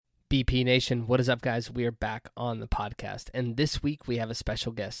BP Nation, what is up, guys? We are back on the podcast, and this week we have a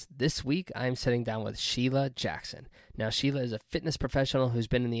special guest. This week I'm sitting down with Sheila Jackson. Now, Sheila is a fitness professional who's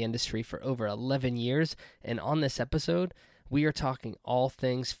been in the industry for over 11 years, and on this episode, we are talking all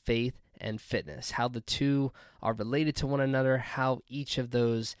things faith and fitness, how the two are related to one another, how each of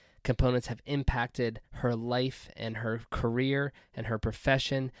those components have impacted her life and her career and her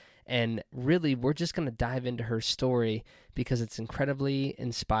profession. And really, we're just going to dive into her story because it's incredibly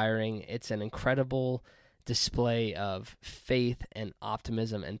inspiring. It's an incredible display of faith and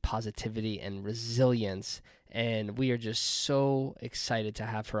optimism and positivity and resilience. And we are just so excited to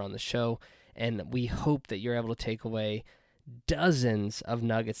have her on the show. And we hope that you're able to take away dozens of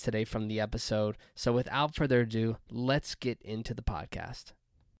nuggets today from the episode. So without further ado, let's get into the podcast.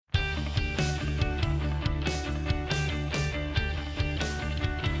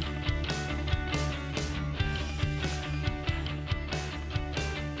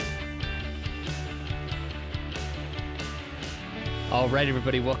 All right,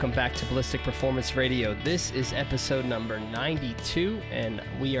 everybody, welcome back to Ballistic Performance Radio. This is episode number 92, and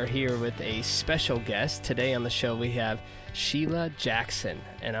we are here with a special guest. Today on the show, we have Sheila Jackson,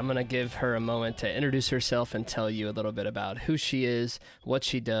 and I'm going to give her a moment to introduce herself and tell you a little bit about who she is, what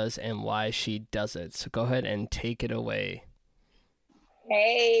she does, and why she does it. So go ahead and take it away.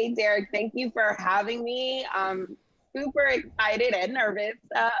 Hey, Derek, thank you for having me. Super excited and nervous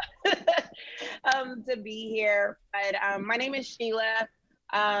to be here. But my name is Sheila,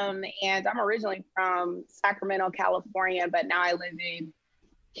 and I'm originally from Sacramento, California, but now I live in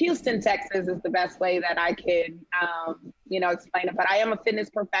Houston, Texas is the best way that I could, explain it. But I am a fitness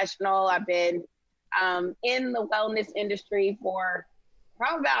professional. I've been in the wellness industry for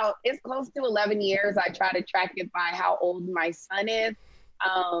probably it's close to 11 years. I try to track it by how old my son is.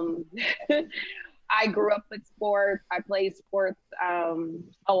 I grew up with sports. I played sports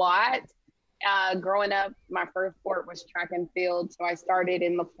a lot. Growing up, my first sport was track and field. So I started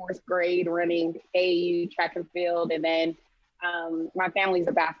in the 4th grade running AAU track and field. And then my family's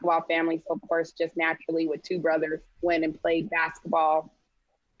a basketball family. So, of course, just naturally with 2 brothers, went and played basketball.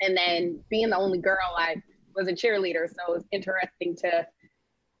 And then being the only girl, I was a cheerleader. So it was interesting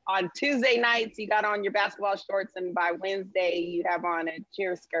on Tuesday nights, you got on your basketball shorts, and by Wednesday, you have on a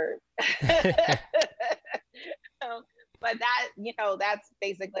cheer skirt. But that's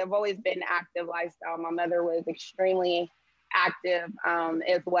basically, I've always been active lifestyle. My mother was extremely active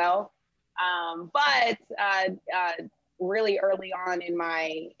as well. But really early on in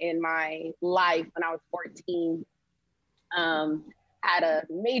my life, when I was 14, had a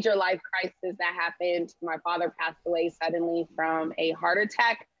major life crisis that happened. My father passed away suddenly from a heart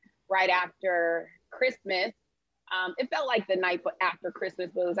attack right after Christmas. It felt like the night after Christmas,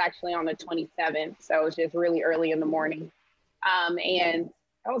 but it was actually on the 27th. So it was just really early in the morning. And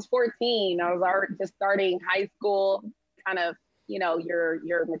I was 14. I was already just starting high school, kind of,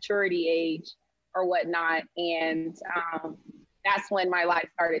 your maturity age or whatnot. And that's when my life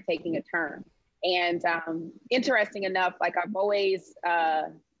started taking a turn. And interesting enough, like I've always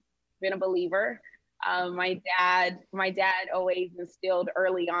been a believer. My dad always instilled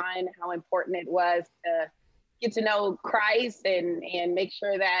early on how important it was to get to know Christ and make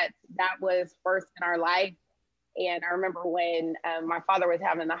sure that was first in our life. And I remember when my father was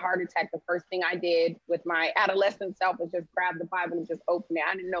having the heart attack, the first thing I did with my adolescent self was just grab the Bible and just open it.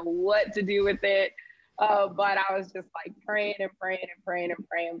 I didn't know what to do with it, but I was just like praying and praying and praying and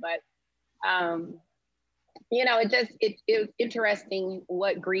praying. But it was interesting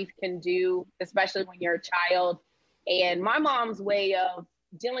what grief can do, especially when you're a child. And my mom's way of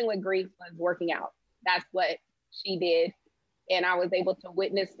dealing with grief was working out. That's what she did. And I was able to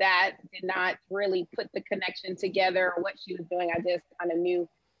witness that, did not really put the connection together or what she was doing. I just kind of knew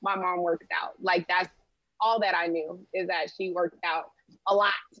my mom works out. Like that's all that I knew, is that she worked out a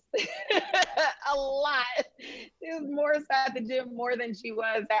lot, a lot. She was more at the gym more than she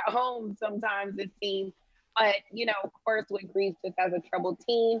was at home sometimes, it seemed. But, of course, with grief, just as a troubled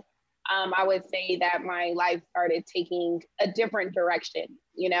teen, I would say that my life started taking a different direction.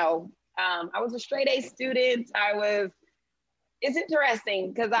 I was a straight A student. It's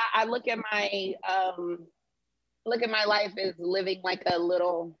interesting because I look at my life as living like a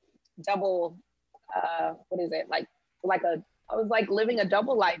little double, what is it? I was like living a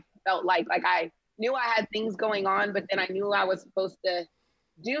double life, felt like I knew I had things going on, but then I knew I was supposed to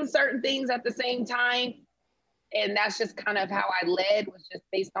do certain things at the same time. And that's just kind of how I led, was just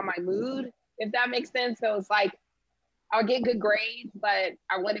based on my mood, if that makes sense. So it's like, I'll get good grades, but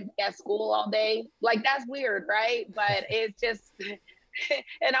I wouldn't be at school all day. Like, that's weird, right? But it's just,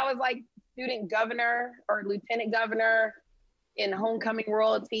 and I was like student governor or lieutenant governor in homecoming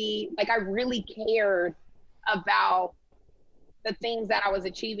royalty. Like I really cared about the things that I was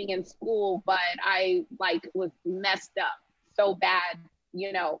achieving in school, but I like was messed up so bad,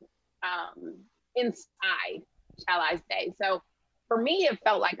 you know, inside, shall I say. So for me, it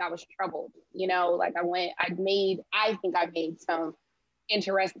felt like I was troubled, you know, like I think I made some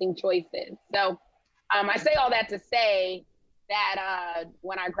interesting choices. So I say all that to say that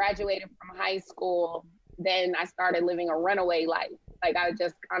when I graduated from high school, then I started living a runaway life. Like I was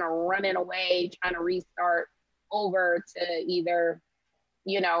just kind of running away, trying to restart over to either,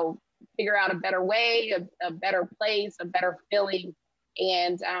 you know, figure out a better way, a better place, a better feeling.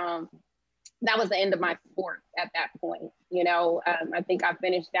 And that was the end of my sport at that point. You know, I think I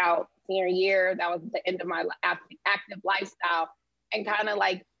finished out senior year. That was the end of my active lifestyle and kind of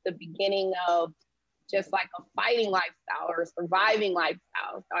like the beginning of just like a fighting lifestyle or a surviving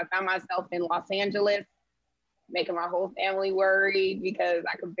lifestyle. So I found myself in Los Angeles, making my whole family worried because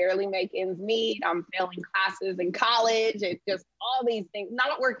I could barely make ends meet. I'm failing classes in college and just all these things,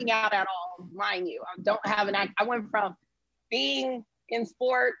 not working out at all, mind you. I don't have I went from being in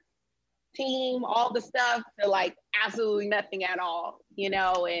sport, team, all the stuff to like absolutely nothing at all, you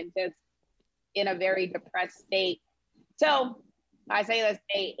know, and just in a very depressed state. So I say let's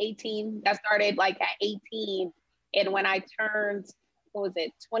say 18, that started like at 18. And when I turned,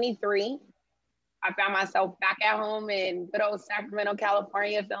 23, I found myself back at home in good old Sacramento,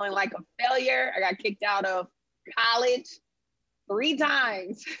 California, feeling like a failure. I got kicked out of college 3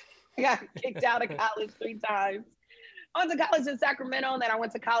 times. I got kicked out of college 3 times. I went to college in Sacramento, and then I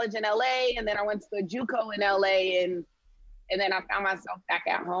went to college in LA, and then I went to a JUCO in LA, and then I found myself back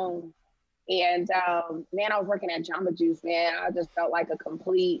at home. And man, I was working at Jamba Juice, man. I just felt like a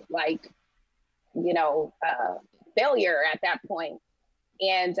complete, like, you know, failure at that point.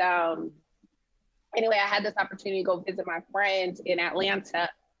 And anyway, I had this opportunity to go visit my friend in Atlanta.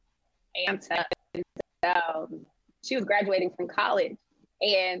 And she was graduating from college.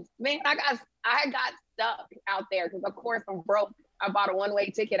 And man, I got stuck out there because of course I'm broke. I bought a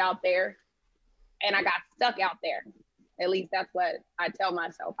one-way ticket out there and I got stuck out there. At least that's what I tell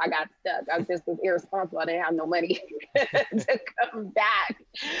myself. I got stuck. I just was irresponsible. I didn't have no money to come back.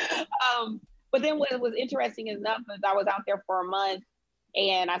 But then what was interesting enough is I was out there for a month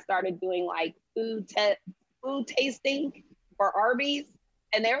and I started doing like food tasting for Arby's.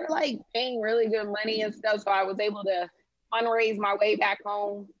 And they were like paying really good money and stuff. So I was able to fundraise my way back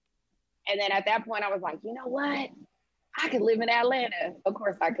home. And then at that point I was like, you know what? I could live in Atlanta. Of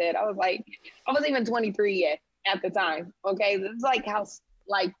course I could. I wasn't even 23 yet at the time. Okay. This is like how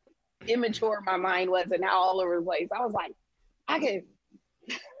like immature my mind was and how all over the place. I was like, I could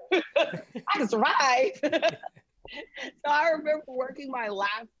survive. So I remember working my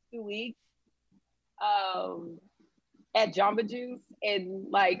last 2 weeks at Jamba Juice and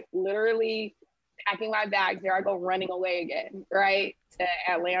like literally packing my bags. There I go running away again, right, to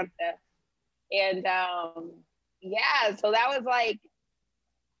Atlanta. And yeah, so that was like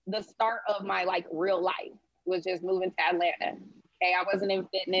the start of my like real life, was just moving to Atlanta. Okay, I wasn't in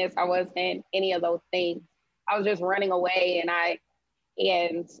fitness. I wasn't any of those things. I was just running away, and I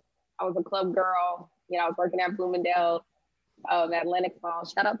was a club girl. You know, I was working at Bloomingdale, at Lenox Mall.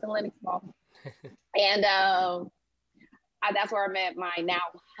 Shout out to Lenox Mall. And that's where I met my now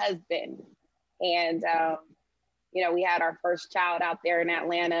husband. And, you know, we had our first child out there in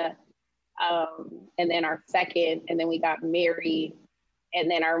Atlanta, and then our second, and then we got married. And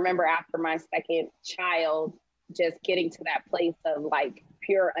then I remember after my second child, just getting to that place of like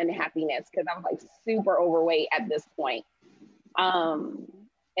pure unhappiness, because I was like super overweight at this point,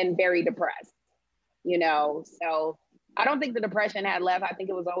 and very depressed, you know. So I don't think the depression had left. I think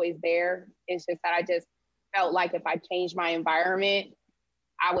it was always there. It's just that I just felt like if I changed my environment,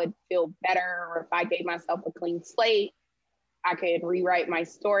 I would feel better. Or if I gave myself a clean slate, I could rewrite my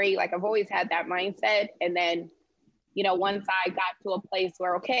story. Like I've always had that mindset. And then, you know, once I got to a place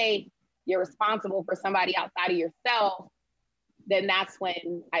where, okay, you're responsible for somebody outside of yourself, then that's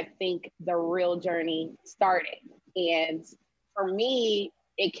when I think the real journey started. And for me,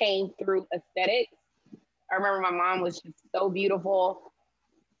 it came through aesthetics. I remember my mom was just so beautiful.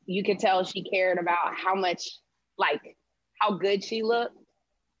 You could tell she cared about how much, like, how good she looked.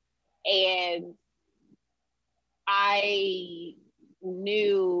 And I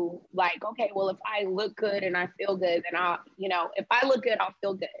knew, like, okay, well, if I look good and I feel good, then I'll, you know, if I look good, I'll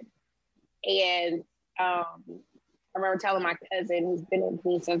feel good. And I remember telling my cousin, who's been with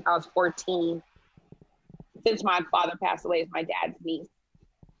me since I was 14, since my father passed away, is my dad's niece.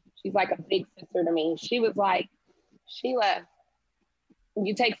 She's like a big sister to me. She was like, Sheila,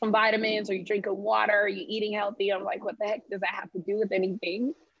 you take some vitamins or you drinking water, you eating healthy. I'm like, what the heck does that have to do with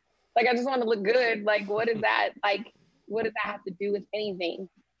anything? Like, I just want to look good. Like, what is that? Like, what does that have to do with anything?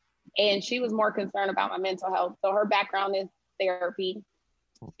 And she was more concerned about my mental health. So her background is therapy.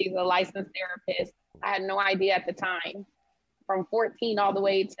 She's a licensed therapist. I had no idea at the time. From 14 all the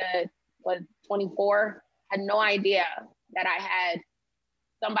way to 24, I had no idea that I had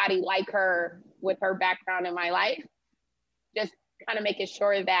somebody like her with her background in my life. Just kind of making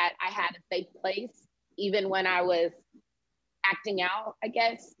sure that I had a safe place, even when I was acting out, I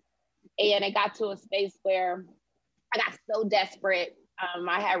guess. And it got to a space where I got so desperate.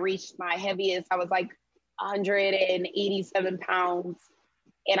 I had reached my heaviest. I was like 187 pounds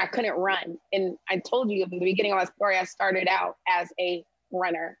and I couldn't run. And I told you in the beginning of my story, I started out as a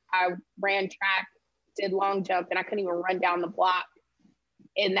runner. I ran track, did long jump, and I couldn't even run down the block.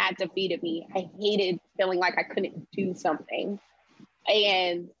 And that defeated me. I hated feeling like I couldn't do something.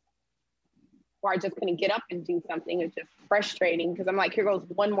 Or I just couldn't get up and do something. It's just frustrating because I'm like, here goes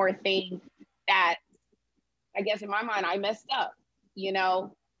one more thing that I guess in my mind I messed up,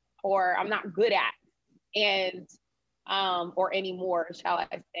 or I'm not good at, and or anymore, shall I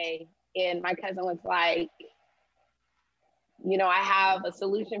say. And my cousin was like, I have a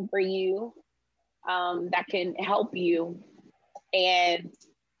solution for you that can help you. And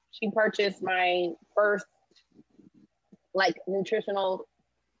she purchased my first nutritional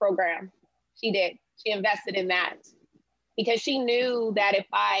program. She did. She invested in that because she knew that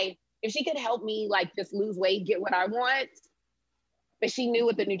if she could help me just lose weight, get what I want, but she knew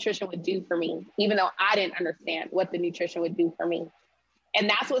what the nutrition would do for me, even though I didn't understand what the nutrition would do for me. And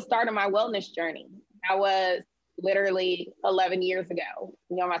that's what started my wellness journey. That was literally 11 years ago.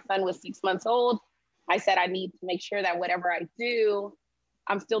 My son was 6 months old. I said, I need to make sure that whatever I do,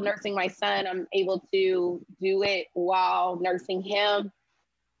 I'm still nursing my son. I'm able to do it while nursing him.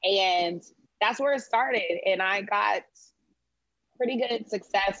 And that's where it started. And I got pretty good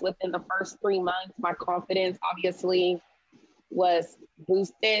success within the first 3 months. My confidence obviously was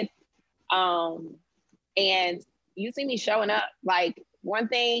boosted. And you see me showing up. One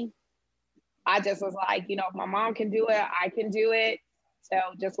thing, I just was like, if my mom can do it, I can do it. So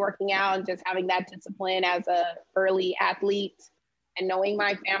just working out and just having that discipline as a early athlete and knowing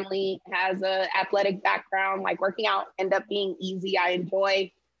my family has a athletic background, working out ended up being easy. I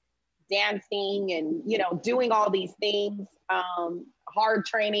enjoy dancing and, doing all these things, hard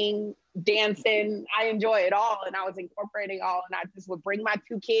training, dancing. I enjoy it all. And I was incorporating all, and I just would bring my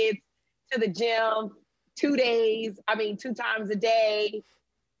 2 kids to the gym 2 times a day,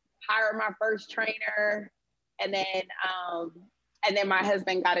 hire my first trainer. And then my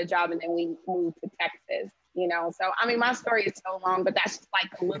husband got a job and then we moved to Texas, So, my story is so long, but that's just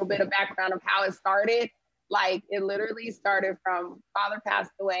a little bit of background of how it started. It literally started from father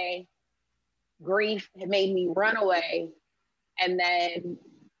passed away, grief had made me run away. And then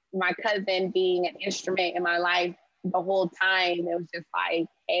my cousin being an instrument in my life the whole time, it was just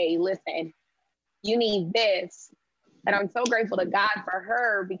hey, listen, you need this. And I'm so grateful to God for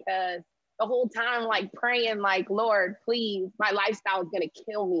her because the whole time, praying, Lord, please, my lifestyle is going to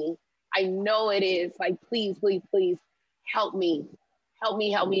kill me. I know it is. Please, please, please help me. Help me,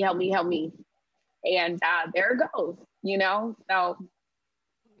 help me, help me, help me. And there it goes, So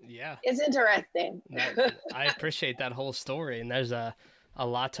yeah, it's interesting. I appreciate that whole story. And there's a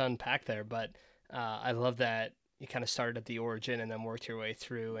lot to unpack there. But I love that you kind of started at the origin and then worked your way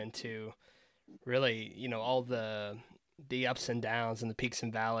through into really, all the ups and downs and the peaks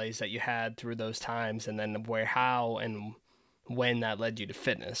and valleys that you had through those times, and then how and when that led you to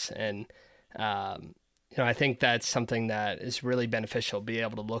fitness. And I think that's something that is really beneficial, be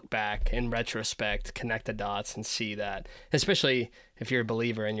able to look back in retrospect, connect the dots, and see that, especially if you're a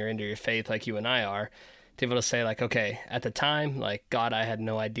believer and you're into your faith like you and I are, to be able to say okay, at the time, God, I had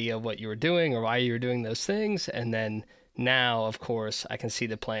no idea what you were doing or why you were doing those things. And then now, of course, I can see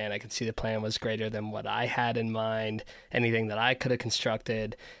the plan. I can see the plan was greater than what I had in mind, anything that I could have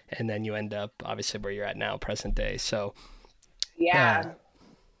constructed. And then you end up obviously where you're at now, present day. So yeah.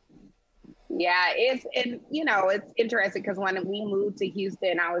 It's interesting because when we moved to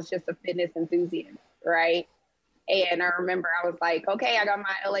Houston, I was just a fitness enthusiast, right? And I remember I was like, okay, I got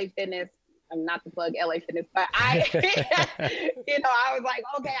my LA Fitness. I'm not to plug LA Fitness, but I was like,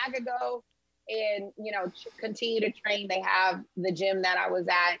 okay, I could go and, continue to train. They have the gym that I was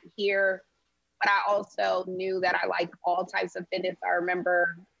at here, but I also knew that I like all types of fitness. I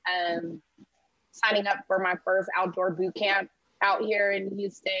remember signing up for my first outdoor boot camp out here in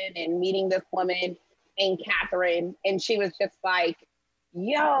Houston and meeting this woman named Catherine. And she was just like,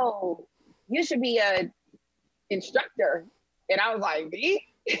 yo, you should be a instructor. And I was like, me?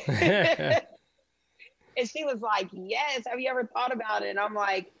 And she was like, yes, have you ever thought about it? And I'm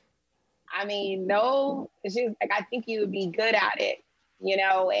like, I mean, no. And she was like, I think you would be good at it,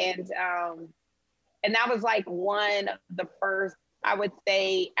 and that was like one of the first, I would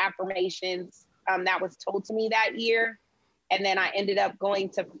say, affirmations that was told to me that year. And then I ended up going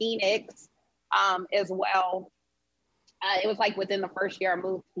to Phoenix as well. It was like within the first year I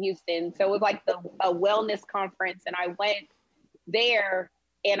moved to Houston. So it was like a wellness conference. And I went there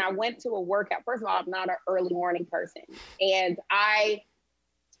and I went to a workout. First of all, I'm not an early morning person. But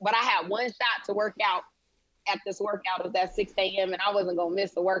I had one shot to work out at this workout. It was at 6 a.m. and I wasn't going to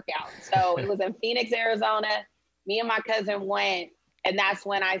miss the workout. So it was in Phoenix, Arizona. Me and my cousin went, and that's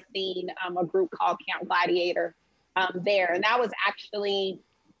when I seen a group called Camp Gladiator there. And that was actually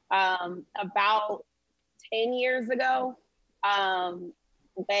about 10 years ago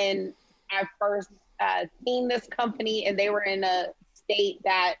when I first seen this company, and they were in a state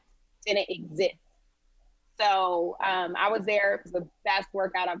that didn't exist. So I was there. It was the best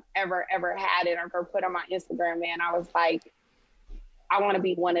workout I've ever had, and I've ever put on my Instagram, man. I was like, I want to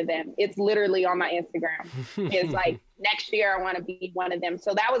be one of them. It's literally on my Instagram. It's like, next year I want to be one of them.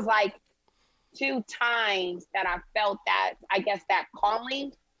 So that was like 2 times that I felt that, I guess, that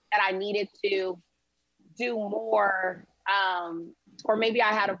calling that I needed to do more, or maybe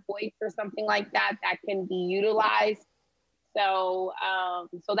I had a voice or something like that can be utilized. So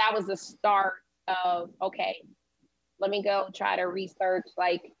that was the start of, okay, let me go try to research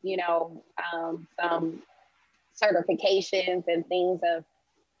some certifications and things of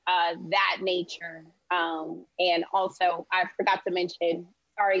that nature. And also, I forgot to mention,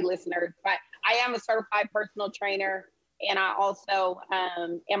 sorry listeners, but I am a certified personal trainer, and I also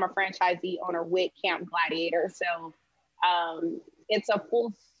am a franchisee owner with Camp Gladiator. So it's a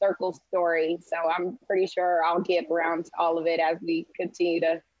full circle story. So I'm pretty sure I'll get around to all of it as we continue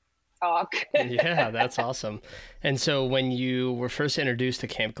to talk. Yeah, that's awesome. And so when you were first introduced to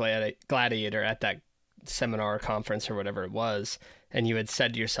Camp Gladiator at that seminar or conference or whatever it was, and you had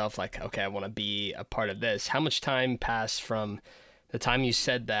said to yourself, like, okay, I want to be a part of this, how much time passed from the time you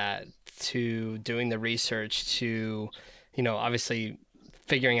said that to doing the research to, obviously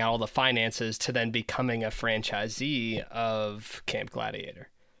figuring out all the finances to then becoming a franchisee of Camp Gladiator?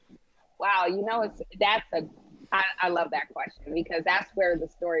 Wow, I love that question, because that's where the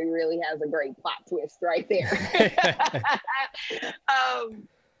story really has a great plot twist right there.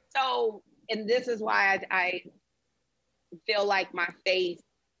 And this is why I feel like my faith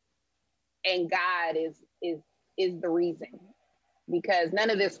and God is the reason, because none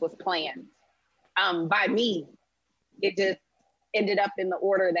of this was planned by me. It just ended up in the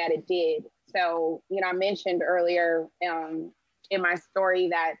order that it did. So, I mentioned earlier in my story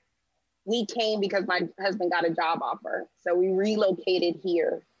that we came because my husband got a job offer. So we relocated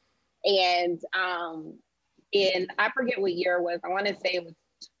here. And I forget what year it was. I want to say it was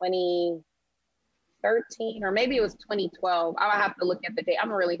 2013, or maybe it was 2012. I'll have to look at the date.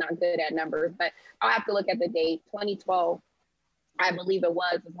 I'm really not good at numbers, but I'll have to look at the date. 2012, I believe it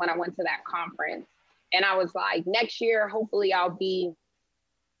was when I went to that conference. And I was like, next year, hopefully I'll be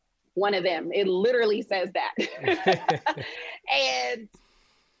one of them. It literally says that. And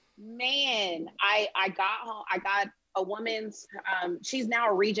man, I got home. I got a woman's, she's now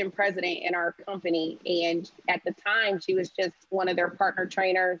a region president in our company. And at the time, she was just one of their partner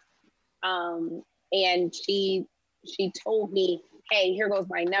trainers. And she told me, hey, here goes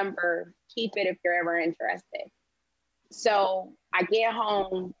my number. Keep it if you're ever interested. So I get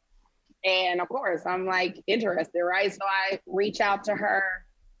home, and of course, I'm like interested, right? So I reach out to her,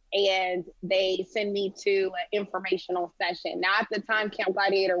 and they send me to an informational session. Now, at the time, Camp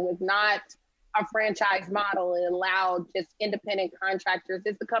Gladiator was not a franchise model. It allowed just independent contractors.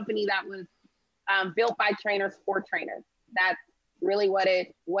 It's a company that was built by trainers for trainers. That's really what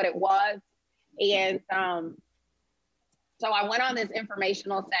it was. And so I went on this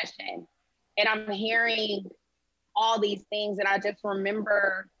informational session, and I'm hearing all these things. And I just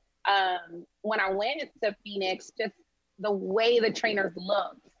remember when I went to Phoenix, just the way the trainers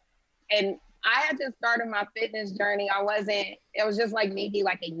looked. And I had just started my fitness journey. It was just like maybe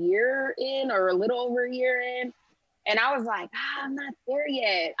like a year in, or a little over a year in. And I was like, I'm not there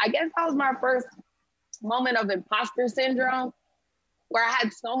yet. I guess that was my first moment of imposter syndrome, where I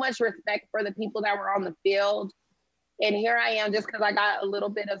had so much respect for the people that were on the field. And here I am, just because I got a little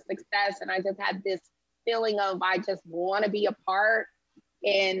bit of success, and I just had this feeling of, I just want to be a part.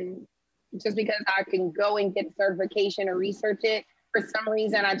 And just because I can go and get certification or research it, for some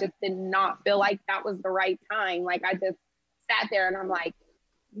reason, I just did not feel like that was the right time. Like, I just sat there and I'm like,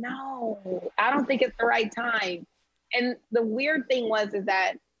 no, I don't think it's the right time. And the weird thing is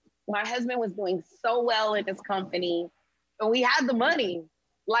that my husband was doing so well in his company, and we had the money.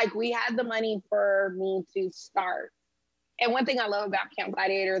 Like, we had the money for me to start. And one thing I love about Camp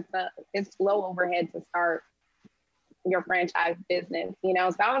Gladiator is it's low overhead to start your franchise business, you know?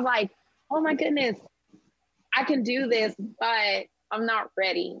 So I was like, oh my goodness, I can do this, but I'm not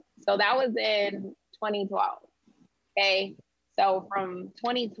ready. So that was in 2012. Okay. So from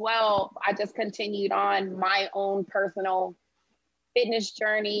 2012, I just continued on my own personal fitness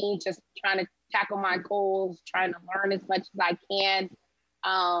journey, just trying to tackle my goals, trying to learn as much as I can.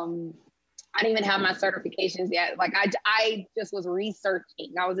 I didn't even have my certifications yet. Like, I just was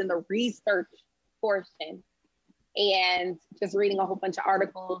researching. I was in the research portion and just reading a whole bunch of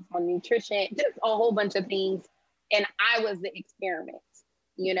articles on nutrition, just a whole bunch of things. And I was the experiment,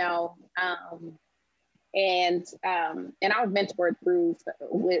 you know, and I was mentored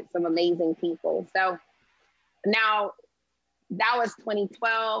with some amazing people. So now that was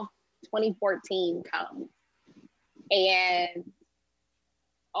 2012, 2014 comes. And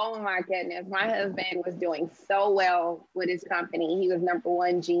oh my goodness, my husband was doing so well with his company. He was #1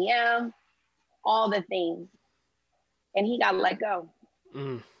 GM, all the things. And he got let go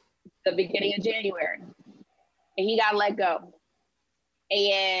the beginning of January. And he got let go.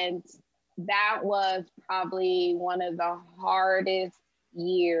 And that was probably one of the hardest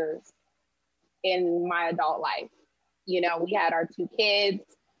years in my adult life. You know, we had our 2 kids.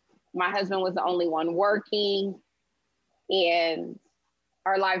 My husband was the only one working. And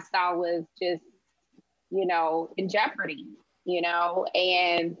our lifestyle was just, you know, in jeopardy, you know,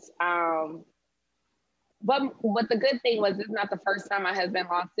 and, but the good thing was, it's not the first time my husband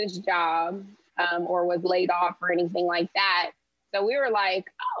lost his job, or was laid off or anything like that. So we were like,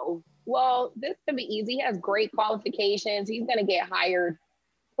 oh, well, this could be easy. He has great qualifications. He's going to get hired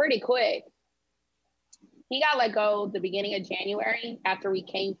pretty quick. He got let go the beginning of January after we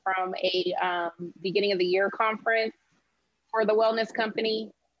came from a beginning of the year conference for the wellness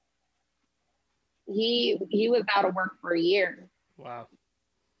company. He was out of work for a year. Wow.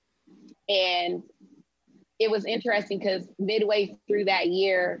 And it was interesting because midway through that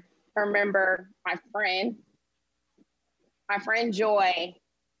year, I remember my friend Joy,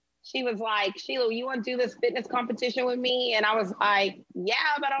 she was like, Sheila, you want to do this fitness competition with me? And I was like,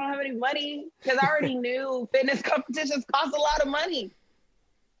 yeah, but I don't have any money, because I already knew fitness competitions cost a lot of money.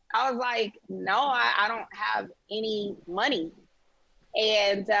 I was like, no, I don't have any money.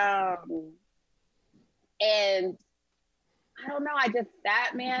 And I don't know, I just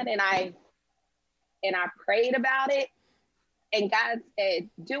sat, man, and I prayed about it, and God said,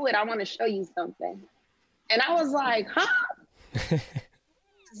 do it. I want to show you something. And I was like, huh?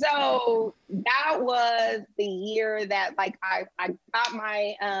 So that was the year that, like, I got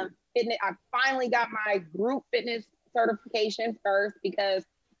my fitness. I finally got my group fitness certification first, because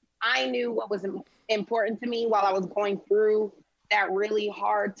I knew what was important to me while I was going through that really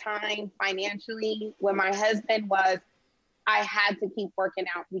hard time financially with my husband. Was I had to keep working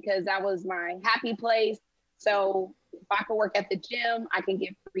out, because that was my happy place. So if I could work at the gym, I can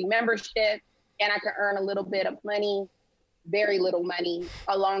get free membership, and I could earn a little bit of money, very little money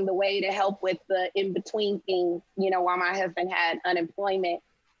along the way, to help with the in-between things, you know, while my husband had unemployment.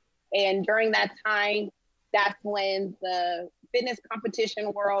 And during that time, that's when the fitness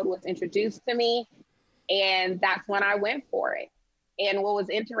competition world was introduced to me. And that's when I went for it. And what was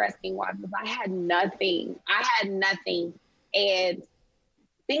interesting was I had nothing. And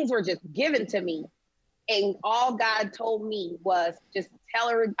things were just given to me. And all God told me was, just tell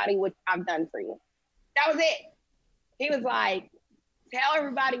everybody what I've done for you. That was it. He was like, tell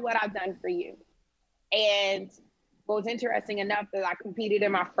everybody what I've done for you. And what was interesting enough is I competed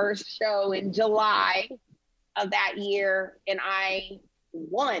in my first show in July of that year, and I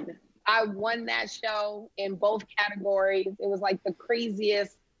won. I won that show in both categories. It was like the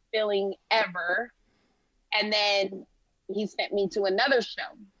craziest feeling ever. And then he sent me to another show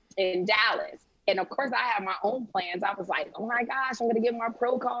in Dallas. And of course, I had my own plans. I was like, oh my gosh, I'm going to get my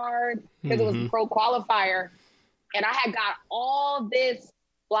pro card, because it was a pro qualifier. And I had got all this,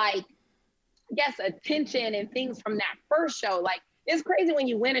 like, I guess, attention and things from that first show. Like, it's crazy when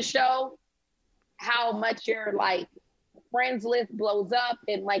you win a show, how much your, like, friends list blows up,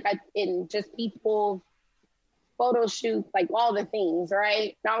 and like, in just people's photo shoots, like all the things,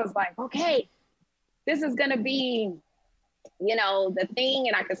 right? And I was like, okay, this is gonna be, you know, the thing,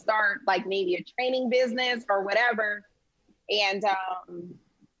 and I could start like maybe a training business or whatever. And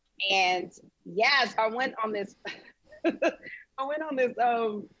yeah, so I went on this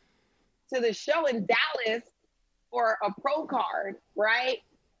to the show in Dallas for a pro card, right?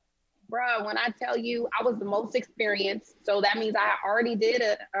 bruh, when I tell you I was the most experienced, so that means I already did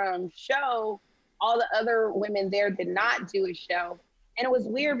a show. All the other women there did not do a show. And it was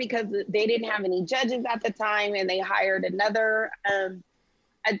weird because they didn't have any judges at the time, and they hired another,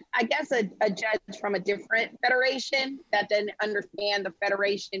 I guess, a judge from a different federation that didn't understand the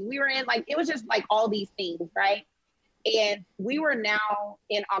federation we were in. Like, it was just like all these things, right? And we were now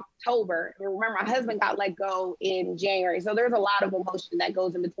in October. Remember, my husband got let go in January. So there's a lot of emotion that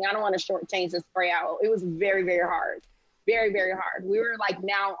goes in between. I don't want to shortchange this story out. It was very, very hard. Very, very hard. We were like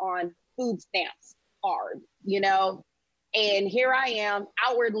now on food stamps hard, you know? And here I am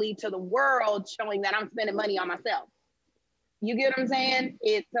outwardly to the world showing that I'm spending money on myself. You get what I'm saying?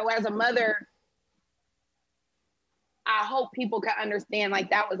 So as a mother, I hope people can understand,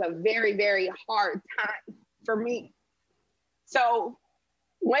 like, that was a very, very hard time for me. So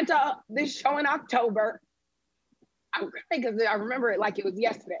went to this show in October. I'm crying because I remember it like it was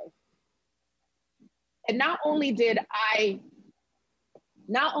yesterday. And not only did I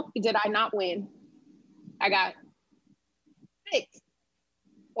not win, I got fifth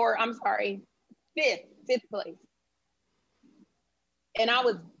place. And I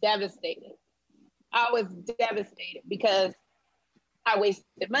was devastated. Because I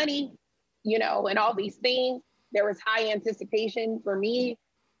wasted money, you know, and all these things. There was high anticipation for me.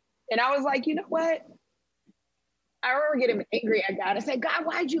 And I was like, you know what? I remember getting angry at God. I said, God,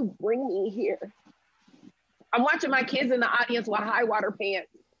 why'd you bring me here? I'm watching my kids in the audience with high water pants.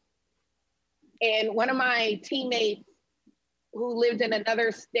 And one of my teammates who lived in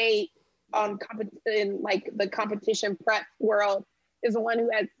another state in like the competition prep world is the one who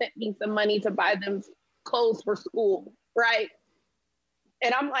had sent me some money to buy them clothes for school, right?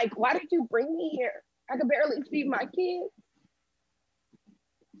 And I'm like, why did you bring me here? I could barely feed my kids.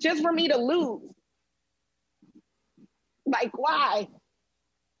 Just for me to lose. Like, why?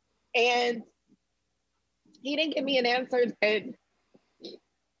 And he didn't give me an answer then.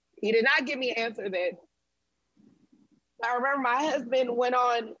 He did not give me an answer then. I remember my husband went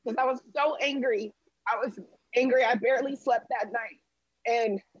on, because I was so angry. I barely slept that night.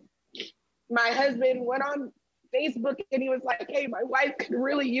 And my husband went on Facebook and he was like, hey, my wife could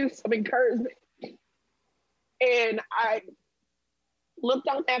really use some encouragement. And I looked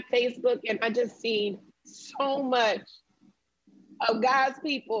on that Facebook and I just seen so much of God's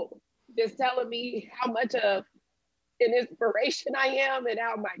people just telling me how much of an inspiration I am and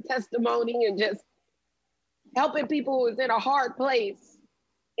how my testimony and just helping people who was in a hard place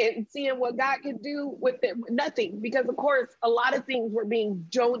and seeing what God could do with it, nothing. Because of course, a lot of things were being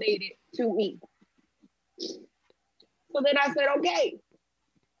donated to me. So then I said, okay.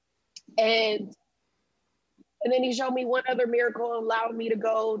 And then he showed me one other miracle, allowed me to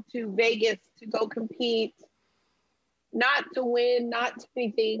go to Vegas to go compete, not to win, not to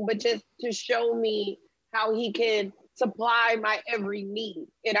anything, but just to show me how he can supply my every need.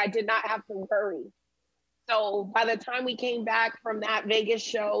 And I did not have to worry. So by the time we came back from that Vegas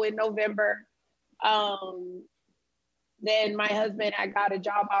show in November, then my husband had got a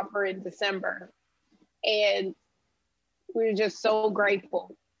job offer in December. And we were just so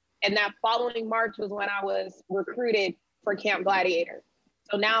grateful. And that following March was when I was recruited for Camp Gladiator.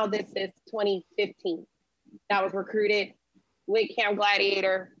 So now this is 2015. I was recruited with Camp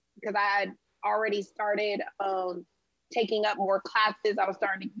Gladiator because I had already started taking up more classes. I was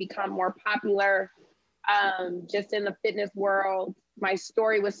starting to become more popular just in the fitness world. My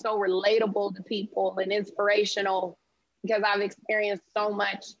story was so relatable to people and inspirational because I've experienced so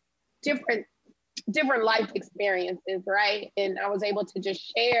much different life experiences, right? And I was able to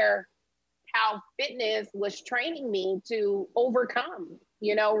just share how fitness was training me to overcome,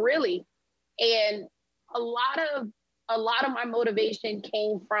 you know, really. And a lot of my motivation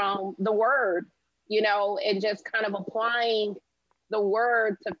came from the word, you know, and just kind of applying the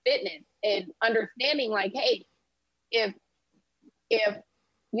word to fitness and understanding like, hey, if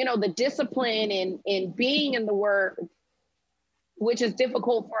you know, the discipline and being in the word, which is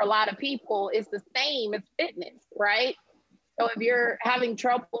difficult for a lot of people, is the same as fitness, right? So if you're having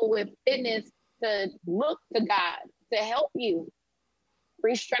trouble with fitness, to look to God to help you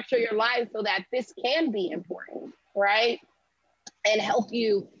restructure your life so that this can be important, right? And help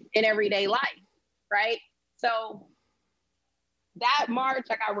you in everyday life, right? So that March,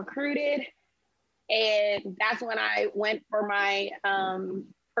 I got recruited, and that's when I went for my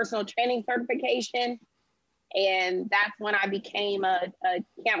personal training certification. And that's when I became a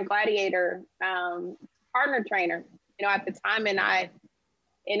Camp Gladiator partner trainer, you know, at the time. And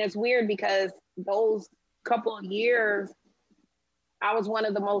it's weird because those couple of years, I was one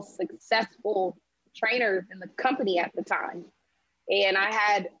of the most successful trainers in the company at the time. And I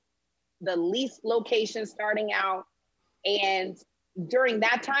had the least location starting out. And during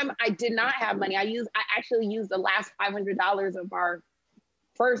that time, I did not have money. I actually used the last $500 of our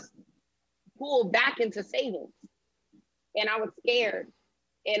first pool back into savings. And I was scared.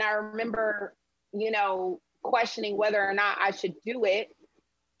 And I remember, questioning whether or not I should do it.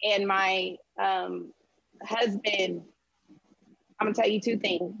 And my husband, I'm gonna tell you two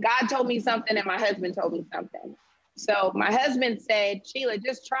things. God told me something and my husband told me something. So my husband said, Sheila,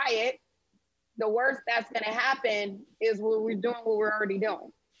 just try it. The worst that's gonna happen is we're doing what we're already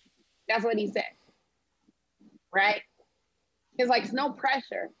doing. That's what he said, right? He's like, it's no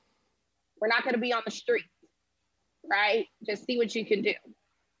pressure. We're not gonna be on the street, right? Just see what you can do.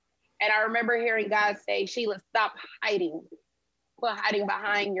 And I remember hearing God say, Sheila, stop hiding. Quit hiding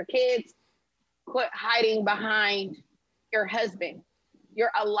behind your kids. Quit hiding behind your husband. You're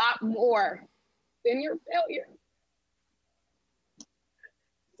a lot more than your failure.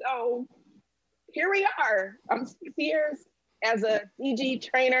 So here we are. I'm 6 years as a CG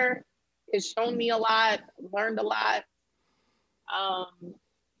trainer. It's shown me a lot, learned a lot.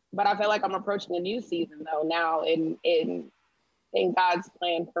 But I feel like I'm approaching a new season though now in God's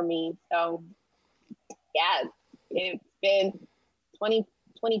plan for me. So yeah, it's been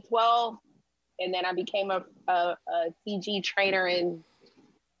 2012, and then I became a CG trainer in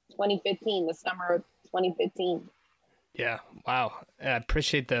 2015, the summer of 2015. Yeah. Wow. I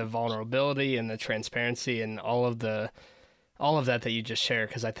appreciate the vulnerability and the transparency and all of that you just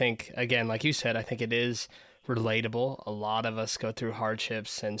shared. Cause I think, again, like you said, I think it is relatable. A lot of us go through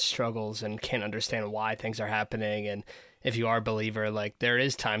hardships and struggles and can't understand why things are happening. And if you are a believer, like there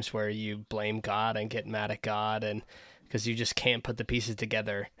is times where you blame God and get mad at God, and because you just can't put the pieces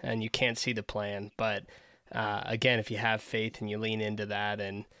together and you can't see the plan. But again, if you have faith and you lean into that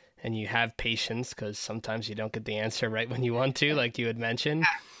and you have patience, because sometimes you don't get the answer right when you want to, like you had mentioned,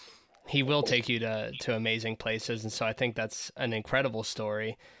 he will take you to amazing places. And so I think that's an incredible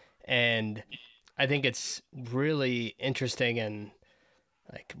story. And I think it's really interesting and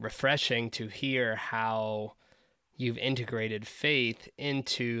like refreshing to hear how you've integrated faith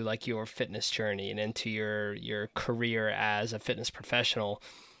into like your fitness journey and into your career as a fitness professional,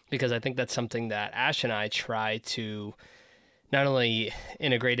 because I think that's something that Ash and I try to not only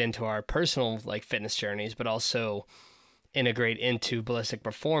integrate into our personal like fitness journeys, but also integrate into ballistic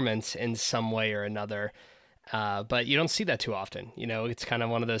performance in some way or another. But you don't see that too often. It's kind of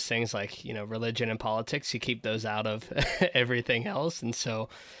one of those things like, religion and politics, you keep those out of everything else. And so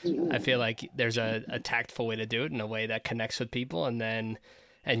I feel like there's a tactful way to do it in a way that connects with people, and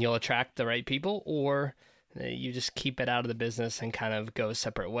you'll attract the right people, or you just keep it out of the business and kind of go a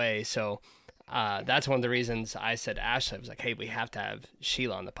separate way. So that's one of the reasons I said to Ashley, I was like, hey, we have to have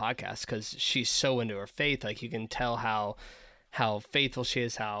Sheila on the podcast because she's so into her faith. Like you can tell how faithful she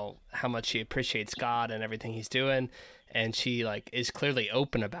is, how much she appreciates God and everything he's doing. And she like is clearly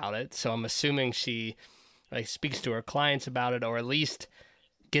open about it. So I'm assuming she like speaks to her clients about it, or at least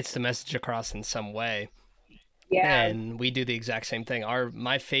gets the message across in some way. Yeah. And we do the exact same thing.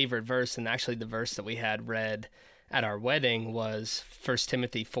 My favorite verse, and actually the verse that we had read at our wedding, was 1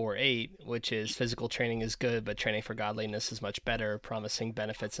 Timothy 4:8, which is physical training is good, but training for godliness is much better, promising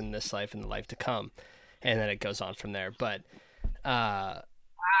benefits in this life and the life to come. And then it goes on from there. But I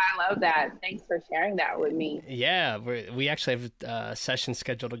love that. Thanks for sharing that with me. Yeah, we actually have a session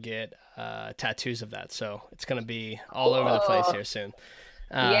scheduled to get tattoos of that, so it's going to be all over the place here soon.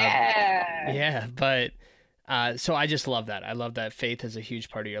 Yeah, but so I just love that. I love that faith is a huge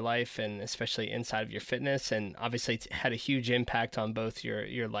part of your life, and especially inside of your fitness, and obviously it's had a huge impact on both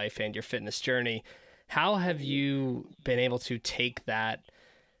your life and your fitness journey. How have you been able to take that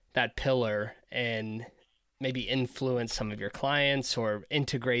pillar and maybe influence some of your clients or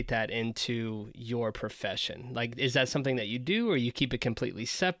integrate that into your profession? Like, is that something that you do, or you keep it completely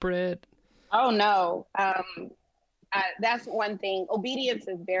separate? Oh, no. That's one thing. Obedience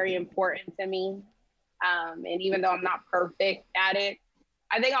is very important to me. And even though I'm not perfect at it,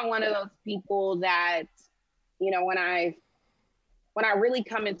 I think I'm one of those people that, when I really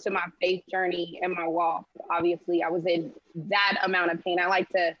come into my faith journey and my walk, obviously I was in that amount of pain.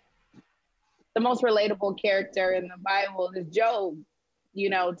 The most relatable character in the Bible is Job.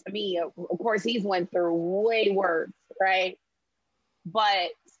 To me, of course, he's went through way worse, right?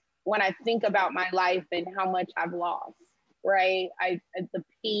 But when I think about my life and how much I've lost, right? The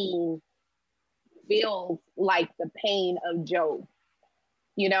pain feels like the pain of Job,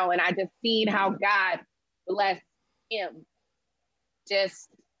 and I just seen how God blessed him just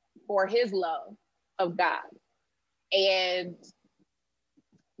for his love of God. And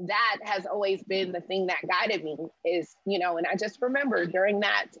that has always been the thing that guided me is, and I just remember during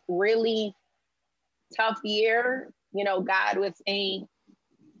that really tough year, God was saying,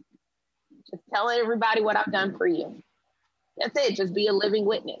 just tell everybody what I've done for you. That's it. Just be a living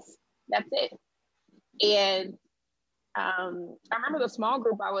witness. That's it. And I remember the small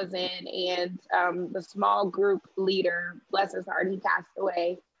group I was in, and the small group leader, bless his heart, he passed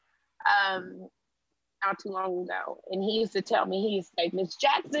away not too long ago. And he used to tell me, he used to say, Miss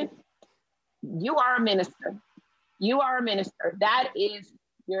Jackson, you are a minister. You are a minister. That is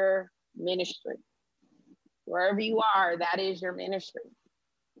your ministry. Wherever you are, that is your ministry.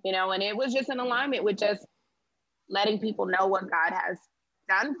 And it was just in alignment with just letting people know what God has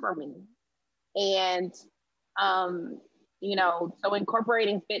done for me. And, so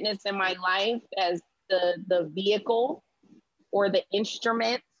incorporating fitness in my life as the vehicle or the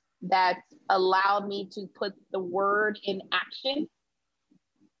instrument that allowed me to put the word in action,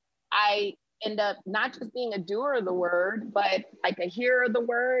 I end up not just being a doer of the word, but like a hearer of the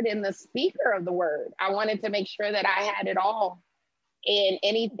word and the speaker of the word. I wanted to make sure that I had it all, and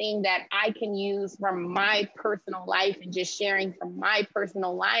anything that I can use from my personal life and just sharing from my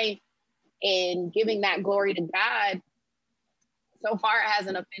personal life and giving that glory to God. So far, it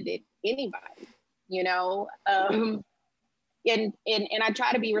hasn't offended anybody, and I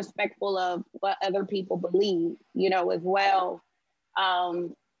try to be respectful of what other people believe, as well,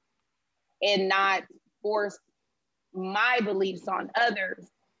 and not force my beliefs on others.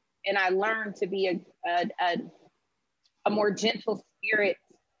 And I learned to be a more gentle spirit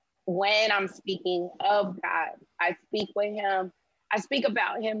when I'm speaking of God. I speak with him. I speak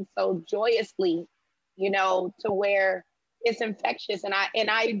about him so joyously, to where it's infectious. And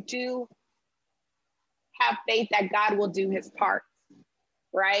I do have faith that God will do his part,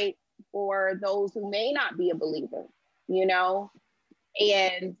 right? For those who may not be a believer,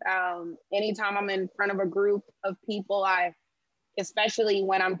 And anytime I'm in front of a group of people, especially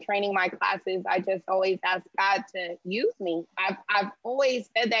when I'm training my classes, I just always ask God to use me. I've always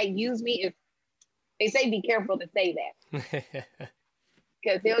said that use me. If they say be careful to say that,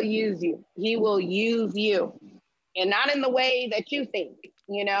 because he'll use you. He will use you, and not in the way that you think,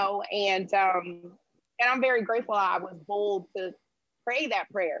 And I'm very grateful I was bold to pray that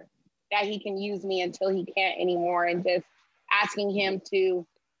prayer, that he can use me until he can't anymore, and just asking him to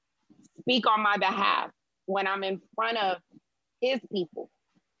speak on my behalf when I'm in front of his people,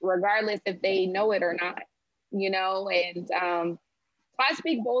 regardless if they know it or not, And so I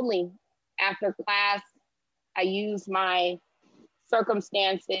speak boldly after class. I use my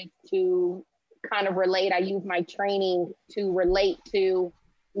circumstances to kind of relate. I use my training to relate to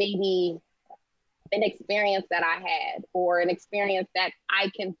maybe an experience that I had, or an experience that I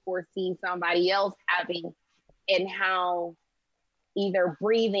can foresee somebody else having, and how either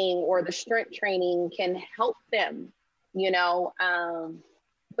breathing or the strength training can help them,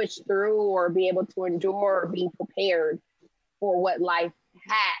 push through or be able to endure or be prepared for what life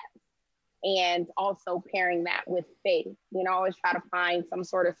has. And also pairing that with faith, always try to find some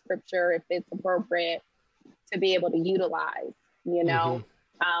sort of scripture, if it's appropriate, to be able to utilize,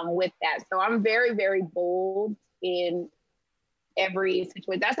 with that. So I'm very, very bold in every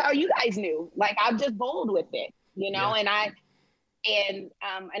situation. That's how you guys knew. Like, I'm just bold with it, yeah. And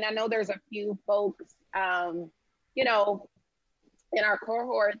I know there's a few folks, in our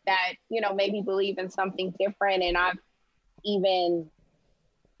cohort that, maybe believe in something different. And I've even,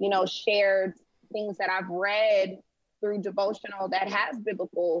 shared things that I've read through devotional that has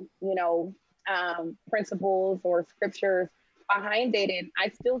biblical, principles or scriptures behind it. And I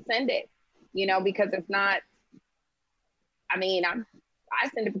still send it, because it's not, I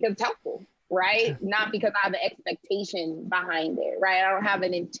send it because it's helpful, right? Not because I have an expectation behind it, right? I don't have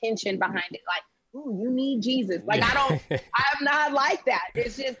an intention behind it. Like, ooh, you need Jesus. Like, I'm not like that.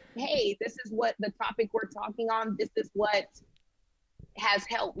 It's just, hey, this is what the topic we're talking on. This is what has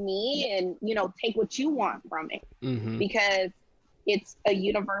helped me, and, take what you want from it, because it's a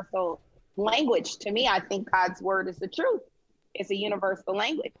universal language. To me, I think God's word is the truth. It's a universal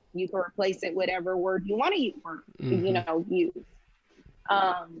language. You can replace it with whatever word you want to use, use.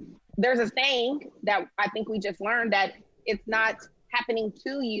 There's a saying that I think we just learned, that it's not happening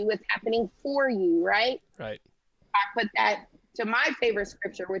to you, it's happening for you, right? Right. I put that to my favorite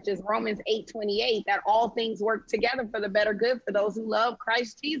scripture, which is Romans 8:28, that all things work together for the better good for those who love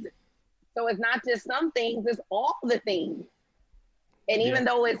Christ Jesus. So it's not just some things, it's all the things. And even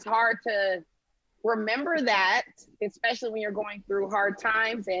though it's hard to remember that, especially when you're going through hard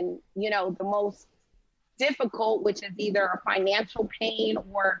times and, the most difficult, which is either a financial pain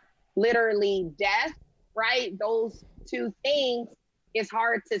or literally death, right? Those two things, it's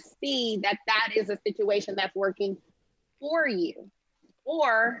hard to see that that is a situation that's working for you,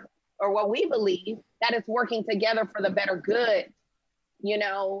 or what we believe, that it's working together for the better good,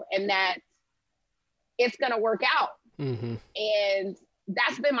 and that it's going to work out. Mm-hmm. And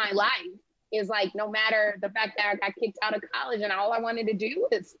that's been my life, is like, no matter the fact that I got kicked out of college and all I wanted to do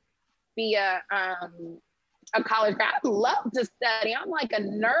was be a college grad. I love to study. I'm like a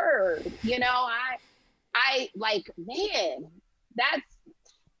nerd, I like, man,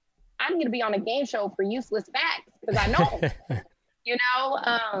 I need to be on a game show for useless facts, because I know,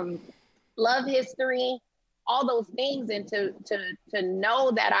 love history, all those things. And to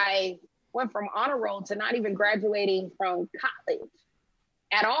know that I went from honor roll to not even graduating from college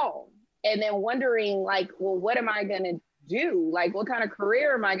at all. And then wondering, like, well, what am I going to do? Like, what kind of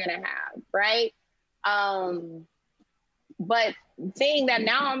career am I going to have? Right. But seeing that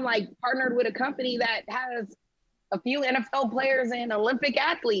now I'm like partnered with a company that has a few NFL players and Olympic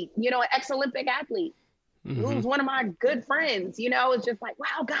athlete, an ex-Olympic athlete, Mm-hmm. who's one of my good friends, it's just like,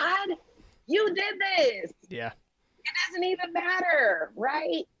 wow, God, you did this. Yeah. It doesn't even matter,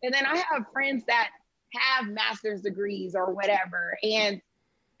 right? And then I have friends that have master's degrees or whatever, and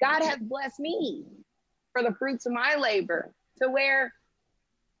God has blessed me for the fruits of my labor, to where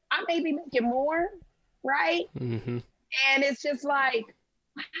I may be making more, right? Mm-hmm. And it's just like,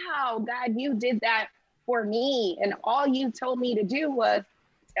 wow, God, you did that for me. And all you told me to do was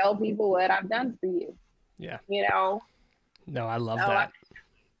tell people what I've done for you. Yeah. No, I love that.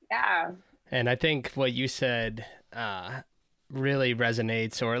 Yeah. And I think what you said really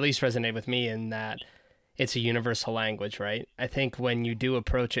resonates, or at least resonate with me, in that it's a universal language, right? I think when you do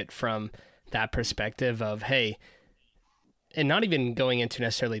approach it from that perspective of, hey, and not even going into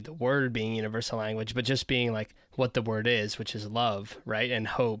necessarily the word being universal language, but just being like what the word is, which is love, right? And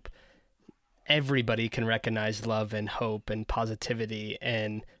hope. Everybody can recognize love and hope and positivity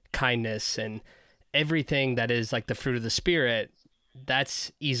and kindness and everything that is like the fruit of the Spirit.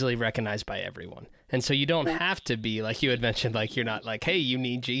 That's easily recognized by everyone. And so you don't have to be, like you had mentioned, like, you're not like, hey, you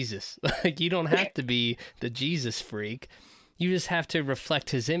need Jesus. Like, you don't have to be the Jesus freak. You just have to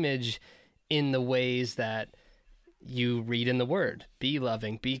reflect his image in the ways that you read in the word. Be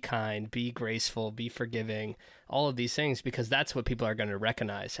loving, be kind, be graceful, be forgiving, all of these things, because that's what people are going to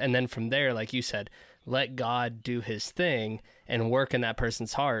recognize. And then from there, like you said, let God do his thing and work in that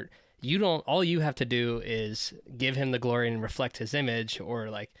person's heart. All you have to do is give him the glory and reflect his image, or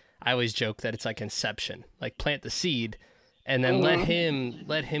like, I always joke that it's like Inception, like plant the seed and then let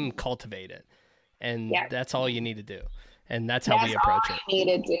him cultivate it. And that's all you need to do. And that's how we approach it. You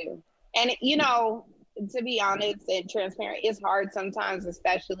need to do. And, to be honest and transparent, it's hard sometimes,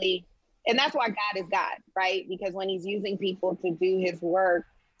 especially, and that's why God is God, right? Because when he's using people to do his work,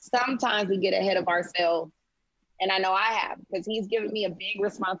 sometimes we get ahead of ourselves. And I know I have, because he's given me a big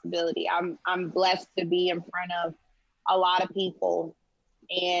responsibility. I'm blessed to be in front of a lot of people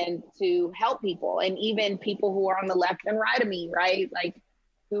and to help people, and even people who are on the left and right of me, right? Like,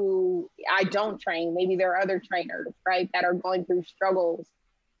 who I don't train, maybe there are other trainers, right, that are going through struggles.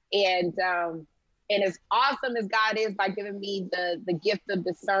 And as awesome as God is by giving me the gift of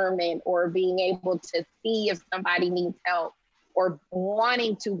discernment, or being able to see if somebody needs help, or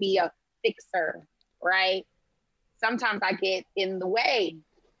wanting to be a fixer, right? Sometimes I get in the way,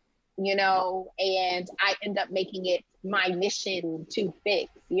 and I end up making it my mission to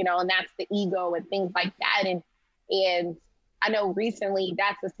fix, and that's the ego and things like that. And I know recently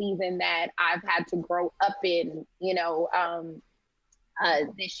that's a season that I've had to grow up in,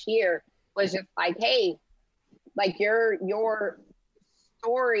 this year, was just like, hey, like, your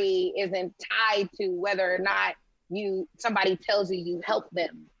story isn't tied to whether or not somebody tells you help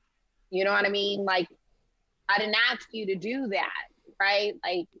them. You know what I mean? Like, I didn't ask you to do that, right?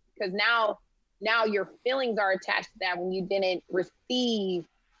 Like, because now your feelings are attached to that when you didn't receive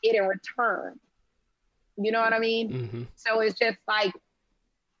it in return. You know what I mean? Mm-hmm. So it's just like,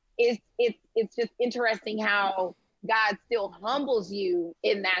 it's just interesting how God still humbles you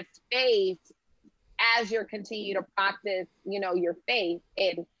in that space as you continue to practice, your faith.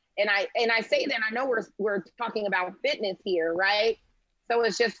 And I say that, I know we're talking about fitness here, right? So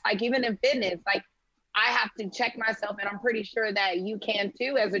it's just like, even in fitness, like, I have to check myself, and I'm pretty sure that you can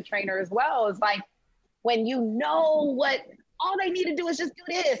too as a trainer as well. It's like, when what all they need to do is just do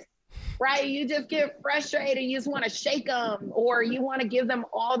this, right? You just get frustrated, you just want to shake them, or you want to give them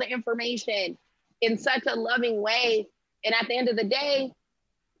all the information in such a loving way. And at the end of the day,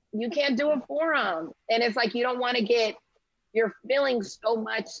 you can't do it for them. And it's like, you don't want to get your feelings so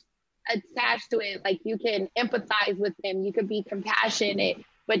much attached to it. Like, you can empathize with them, you could be compassionate,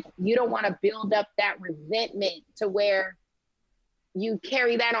 but you don't want to build up that resentment to where you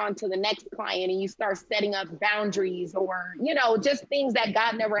carry that on to the next client and you start setting up boundaries or, just things that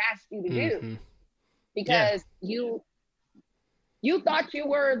God never asked you to do because you thought you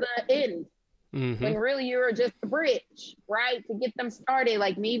were the end when really you were just the bridge, right? To get them started.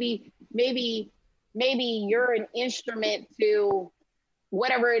 Like maybe you're an instrument to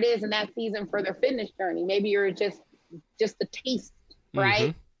whatever it is in that season for their fitness journey. Maybe you're just a taste,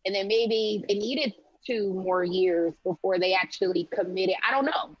 right? And then maybe they needed 2 more years before they actually committed. I don't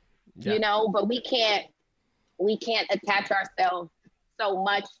know, but we can't attach ourselves so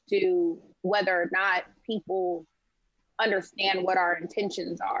much to whether or not people understand what our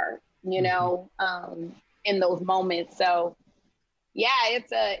intentions are, in those moments. So yeah,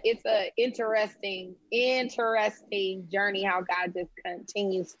 it's a interesting journey how God just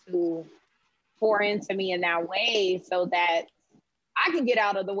continues to pour into me in that way so that I can get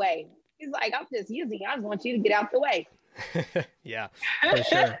out of the way. He's like, I just want you to get out the way. Yeah, for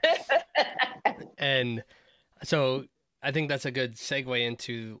sure. And so I think that's a good segue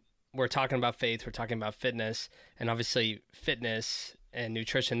into, we're talking about faith, we're talking about fitness, and obviously fitness and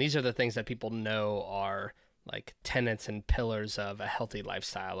nutrition. These are the things that people know are like tenets and pillars of a healthy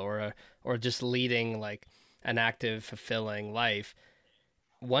lifestyle or just leading like an active, fulfilling life.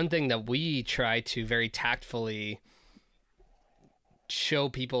 One thing that we try to very tactfully show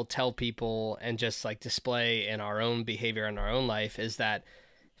people, tell people, and just like display in our own behavior in our own life is that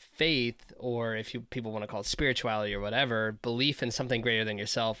faith, or if people want to call it spirituality or whatever, belief in something greater than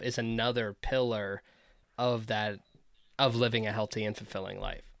yourself is another pillar of living a healthy and fulfilling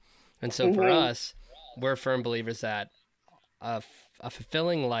life. And so for us, we're firm believers that a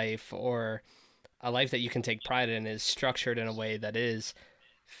fulfilling life or a life that you can take pride in is structured in a way that is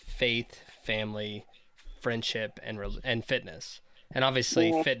faith, family, friendship, and fitness. And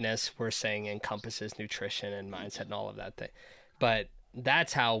obviously fitness, we're saying, encompasses nutrition and mindset and all of that thing. But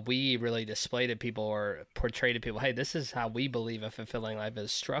that's how we really display to people or portray to people, hey, this is how we believe a fulfilling life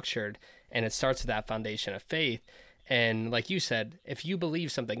is structured. And it starts with that foundation of faith. And like you said, if you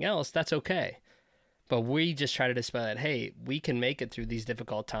believe something else, that's okay. But we just try to display that, hey, we can make it through these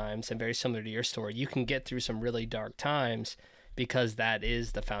difficult times. And very similar to your story, you can get through some really dark times because that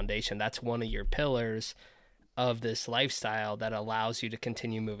is the foundation. That's one of your pillars of this lifestyle that allows you to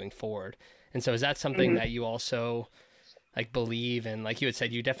continue moving forward. And so is that something that you also like believe in? Like you had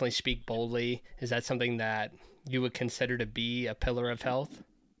said, you definitely speak boldly. Is that something that you would consider to be a pillar of health,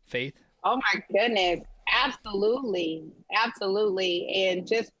 faith? Oh my goodness. Absolutely. And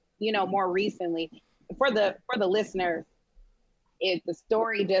just, more recently, for the listeners, if the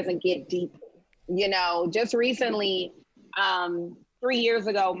story doesn't get deep, just recently, 3 years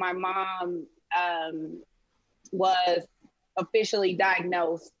ago, my mom was officially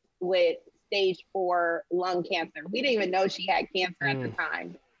diagnosed with stage 4 lung cancer. We didn't even know she had cancer at the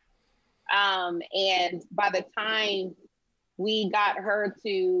time. And by the time we got her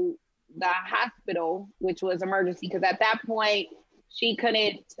to the hospital, which was emergency, because at that point she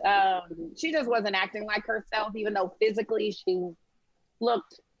couldn't, she just wasn't acting like herself, even though physically she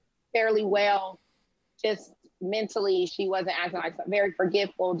looked fairly well. Just mentally, she wasn't acting like, very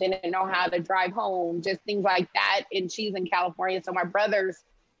forgetful, didn't know how to drive home, just things like that. And she's in California. So my brothers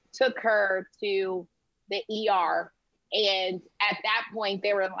took her to the ER. And at that point,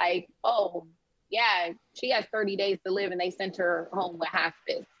 they were like, oh, yeah, she has 30 days to live. And they sent her home with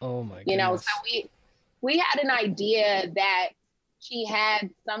hospice. Oh, my goodness. So we had an idea that she had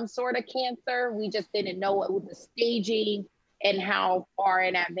some sort of cancer. We just didn't know what was the staging and how far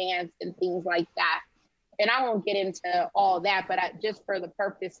in advance and things like that. And I won't get into all that, but just for the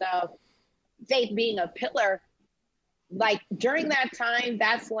purpose of faith being a pillar, like during that time,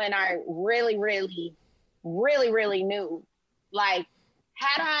 that's when I really, really, really, really knew, like,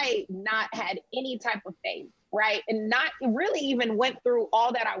 had I not had any type of faith, right? And not really even went through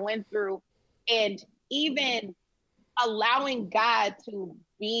all that I went through, and even allowing God to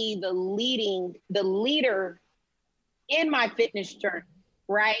be the leader in my fitness journey,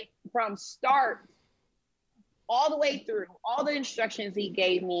 right? From start all the way through, all the instructions he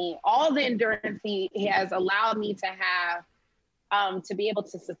gave me, all the endurance he has allowed me to have, to be able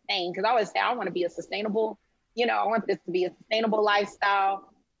to sustain. Because I always say, I want to be a sustainable, I want this to be a sustainable lifestyle.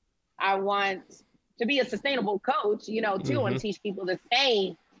 I want to be a sustainable coach, too, and teach people the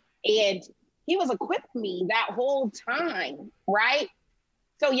same. And he was equipping me that whole time, right?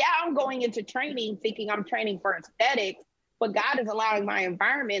 So yeah, I'm going into training thinking I'm training for aesthetics, but God is allowing my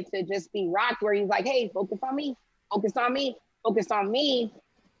environment to just be rocked where he's like, hey, focus on me, focus on me, focus on me.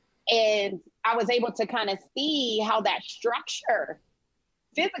 And I was able to kind of see how that structure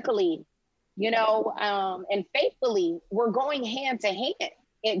physically and faithfully we're going hand to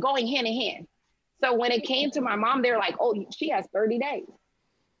hand, going hand in hand. So when it came to my mom, they're like, oh, she has 30 days,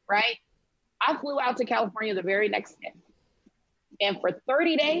 right? I flew out to California the very next day. And for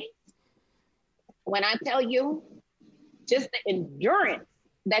 30 days, when I tell you just the endurance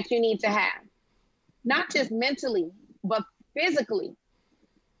that you need to have, not just mentally, but physically,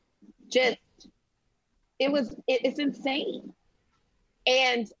 it's insane.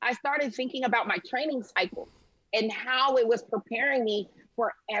 And I started thinking about my training cycle and how it was preparing me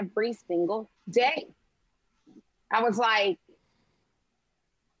for every single day. I was like,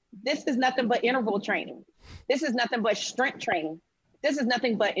 this is nothing but interval training. This is nothing but strength training. This is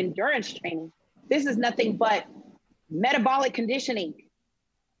nothing but endurance training. This is nothing but metabolic conditioning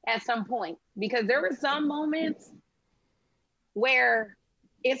at some point. Because there were some moments where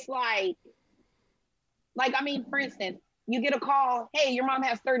it's like, for instance, you get a call, hey, your mom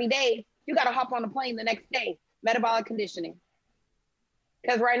has 30 days. You got to hop on the plane the next day, metabolic conditioning.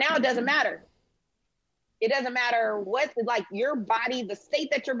 Because right now it doesn't matter. It doesn't matter what, your body, the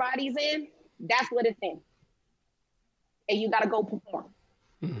state that your body's in, that's what it's in. And you got to go perform,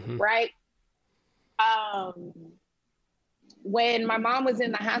 right? When my mom was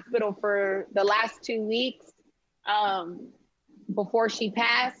in the hospital for the last 2 weeks before she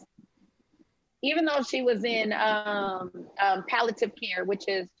passed, even though she was in palliative care, which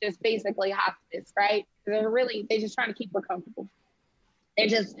is just basically hospice, right? They're just trying to keep her comfortable. They're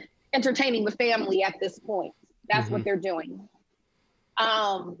just entertaining the family at this point. That's what they're doing.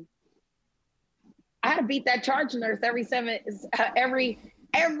 I had to beat that charge nurse every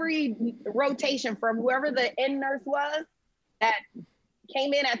rotation from whoever the end nurse was that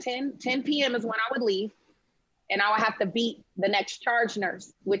came in at 10 p.m. is when I would leave. And I would have to beat the next charge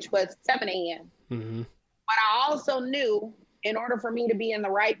nurse, which was 7 a.m. But I also knew in order for me to be in the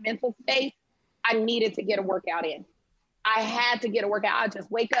right mental state, I needed to get a workout in. I had to get a workout. I'd just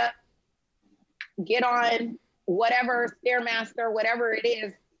wake up, get on whatever Stairmaster, whatever it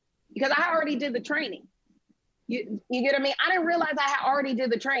is, because I already did the training. You get what I mean? I didn't realize I had already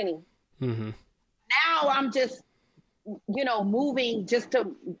did the training. Now I'm just, moving just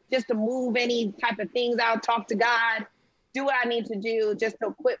to move any type of things out, talk to God, do what I need to do just to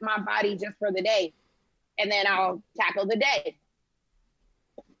equip my body just for the day. And then I'll tackle the day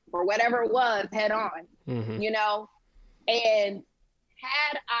or whatever it was head on, and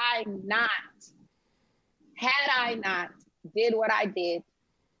had I not did what I did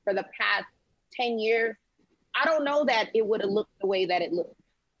for the past 10 years, I don't know that it would have looked the way that it looked.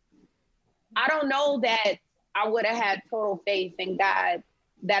 I don't know that I would have had total faith in God,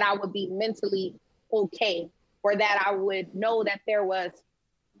 that I would be mentally okay, or that I would know that there was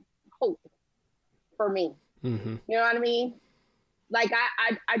hope for me. You know what I mean?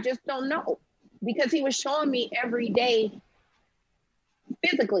 I just don't know, because he was showing me every day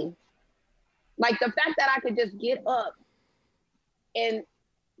physically. The fact that I could just get up, and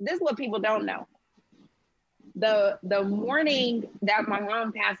this is what people don't know. The morning that my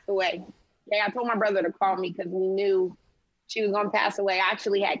mom passed away, I told my brother to call me because we knew she was going to pass away. I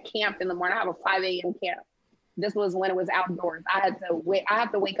actually had camp in the morning. I have a 5 a.m. camp. This was when it was outdoors. I have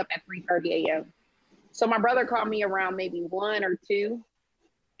to wake up at 3:30 a.m. So my brother called me around maybe 1 or 2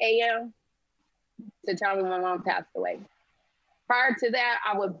 a.m. to tell me my mom passed away. Prior to that,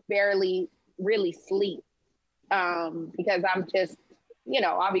 I would barely really sleep because I'm just,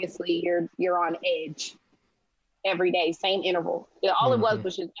 obviously you're on edge every day, same interval. All it was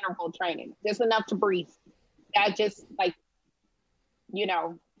just interval training, just enough to breathe. That just and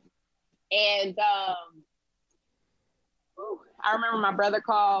I remember my brother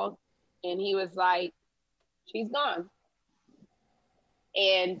called and he was like, she's gone.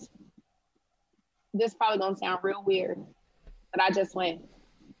 And this is probably gonna sound real weird, but I just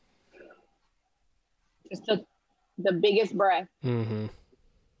took the biggest breath and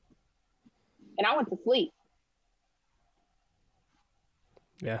I went to sleep.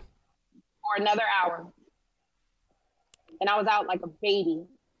 Yeah. For another hour. And I was out like a baby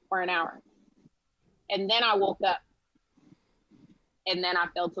for an hour. And then I woke up. And then I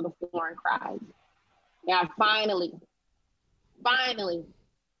fell to the floor and cried. And I finally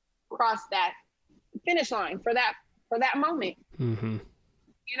crossed that finish line for that moment. You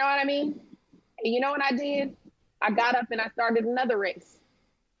know what I mean? And you know what I did? I got up and I started another race.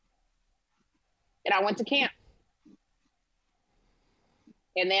 And I went to camp.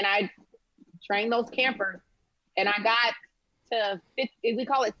 And then I trained those campers, and I got to 50, we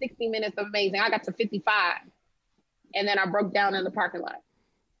call it 60 minutes of amazing. I got to 55, and then I broke down in the parking lot.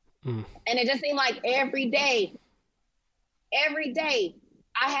 And it just seemed like every day,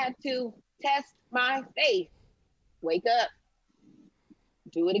 I had to test my faith. Wake up,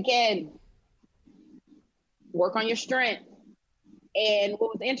 do it again, work on your strength. And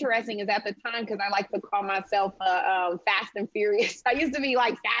what was interesting is at the time, because I like to call myself fast and furious. I used to be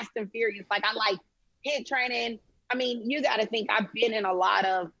like fast and furious. Like I like hit training. I mean, you got to think I've been in a lot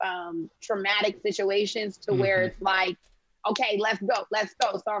of traumatic situations to where it's like, okay, let's go.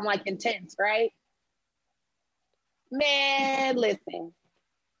 So I'm like intense, right? Man, listen,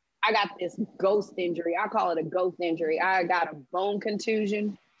 I got this ghost injury. I call it a ghost injury. I got a bone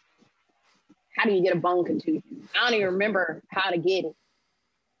contusion. How do you get a bone contusion? I don't even remember how to get it.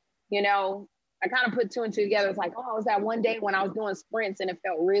 You know, I kind of put two and two together. It's like, oh, it was that one day when I was doing sprints and it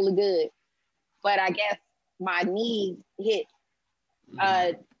felt really good. But I guess my knee hit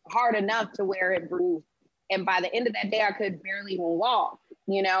hard enough to where it bruised. And by the end of that day, I could barely even walk.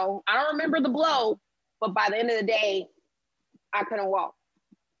 You know, I don't remember the blow, but by the end of the day, I couldn't walk.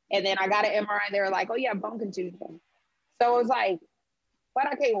 And then I got an MRI. They were like, oh, yeah, bone contusion. So it was like, but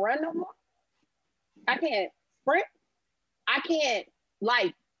I can't run no more. I can't sprint. I can't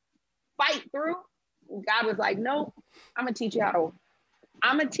like fight through. God was like, no, I'm gonna teach you how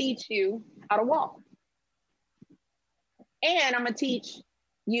to walk. And I'm gonna teach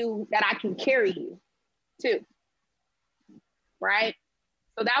you that I can carry you too. Right?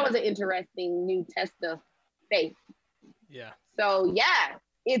 So that was an interesting new test of faith. Yeah. So yeah,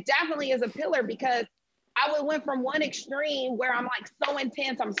 it definitely is a pillar because I went from one extreme where I'm like so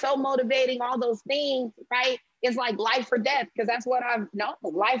intense, I'm so motivating, all those things, right? It's like life or death, because that's what I've known,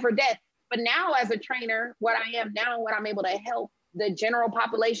 life or death. But now as a trainer, what I am now, what I'm able to help the general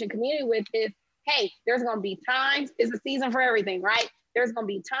population community with is, hey, there's going to be times, it's a season for everything, right? There's going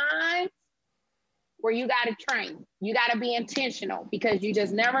to be times where you got to train. You got to be intentional because you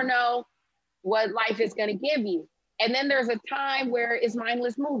just never know what life is going to give you. And then there's a time where it's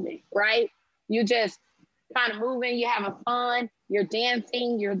mindless movement, right? You just kind of moving, you're having fun, you're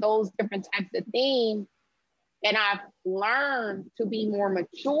dancing, you're those different types of things. And I've learned to be more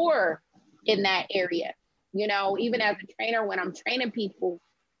mature in that area, you know, even as a trainer, when I'm training people,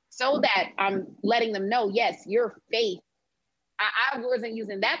 so that I'm letting them know, yes, your faith, I wasn't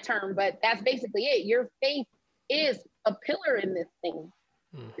using that term, but that's basically it. Your faith is a pillar in this thing.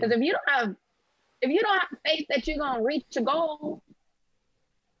 Because if you don't have faith that you're going to reach a goal,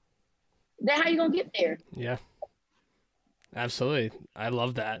 then how you going to get there? Yeah, absolutely. I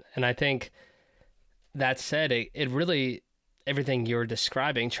love that. And I think that said, it really, everything you're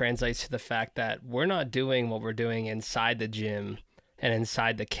describing translates to the fact that we're not doing what we're doing inside the gym and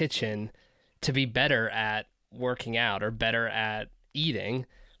inside the kitchen to be better at working out or better at eating.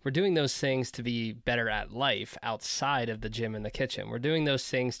 We're doing those things to be better at life outside of the gym and the kitchen. We're doing those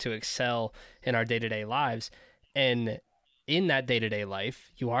things to excel in our day-to-day lives. And in that day-to-day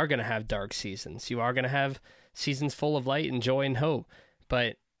life, you are going to have dark seasons. You are going to have seasons full of light and joy and hope.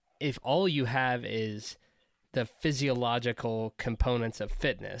 But if all you have is the physiological components of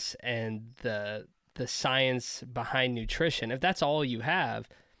fitness and the science behind nutrition, if that's all you have,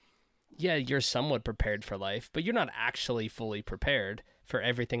 yeah, you're somewhat prepared for life, but you're not actually fully prepared for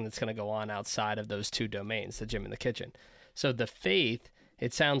everything that's going to go on outside of those two domains, the gym and the kitchen. So the faith,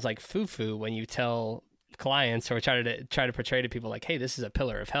 it sounds like foo-foo when you tell clients or try to portray to people like, hey, this is a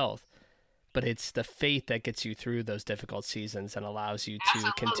pillar of health, but it's the faith that gets you through those difficult seasons and allows you to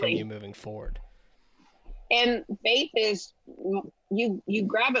Absolutely. continue moving forward. And faith is, you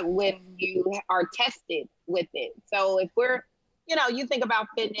grab it when you are tested with it. So if we're, you know, you think about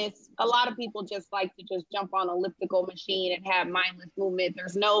fitness, a lot of people just like to just jump on an elliptical machine and have mindless movement.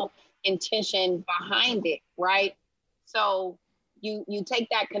 There's no intention behind it, right? So you take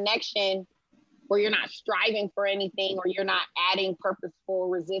that connection where you're not striving for anything or you're not adding purposeful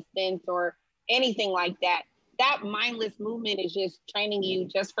resistance or anything like that. That mindless movement is just training you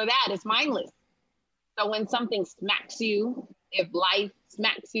just for that. It's mindless. So when something smacks you, if life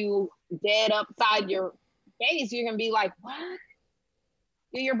smacks you dead upside your face, you're going to be like, what?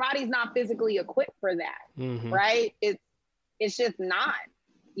 Your body's not physically equipped for that, right? It's just not,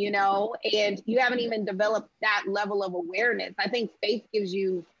 you know, and you haven't even developed that level of awareness. I think faith gives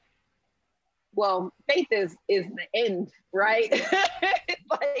you, well, faith is the end, right? It's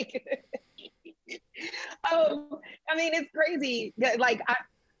like, I mean, it's crazy. Like,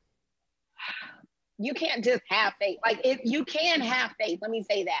 you can't just have faith. Like, you can have faith. Let me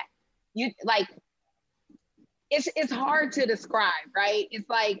say that. You like, it's hard to describe, right? It's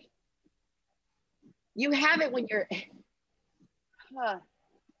like you have it when you're.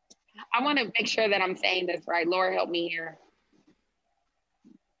 I want to make sure that I'm saying this right. Lord, help me here.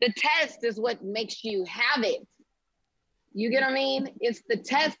 The test is what makes you have it. You get what I mean? It's the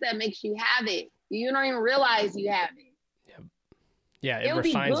test that makes you have it. You don't even realize you have it. Yep. Yeah, It'll be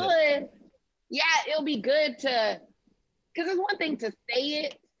refines good. it. Yeah, it'll be good to, because it's one thing to say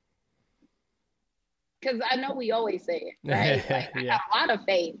it, because I know we always say it, right? Like, I got a lot of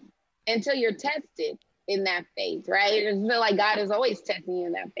faith until you're tested in that faith, right? I feel like God is always testing you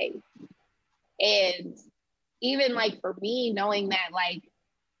in that faith. And even like for me, knowing that, like,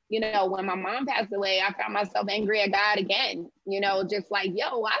 you know, when my mom passed away, I found myself angry at God again, you know, just like,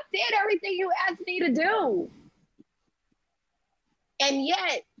 yo, I did everything you asked me to do. And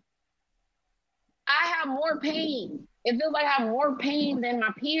yet I have more pain. It feels like I have more pain than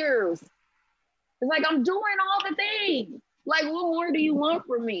my peers. It's like, I'm doing all the things. Like, what more do you want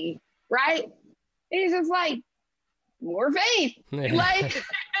from me? Right? And it's just like, more faith. Like,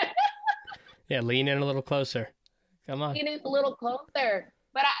 yeah, lean in a little closer. Come on. Lean in a little closer.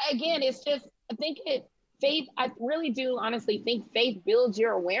 But again, it's just, I really do honestly think faith builds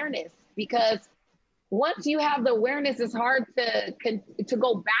your awareness, because once you have the awareness, it's hard to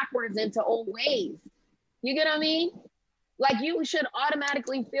go backwards into old ways. You get what I mean? Like, you should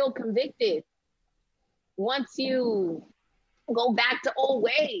automatically feel convicted once you go back to old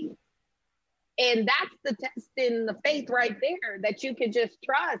ways. And that's the test in the faith right there, that you can just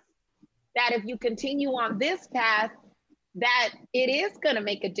trust that if you continue on this path, that it is going to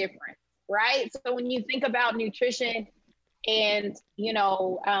make a difference, right? So when you think about nutrition and, you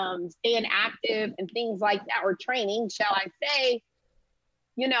know, staying active and things like that, or training, shall I say,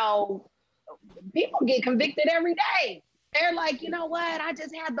 you know, people get convicted every day. They're like, you know what? I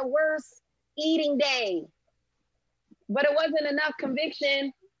just had the worst eating day. But it wasn't enough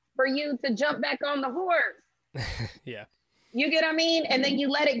conviction for you to jump back on the horse. Yeah. You get what I mean? And then you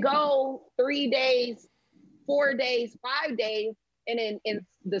let it go 3 days, 4 days, 5 days. And in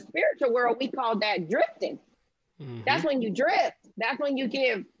the spiritual world, we call that drifting. Mm-hmm. That's when you drift. That's when you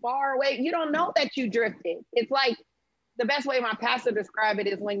get far away. You don't know that you drifted. It's like, the best way my pastor described it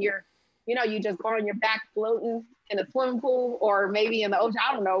is when you're, you know, you just go on your back floating in a swimming pool, or maybe in the ocean,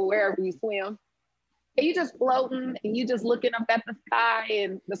 I don't know, wherever you swim. And you just floating and you just looking up at the sky,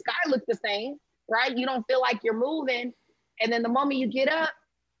 and the sky looks the same, right? You don't feel like you're moving. And then the moment you get up,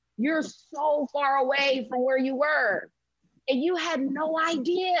 you're so far away from where you were. And you had no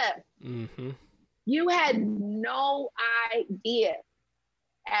idea. Mm-hmm. You had no idea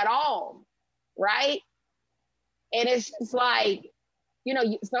at all, right? And it's just like, you know,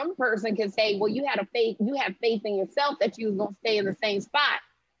 some person can say, well, you have faith in yourself that you was going to stay in the same spot,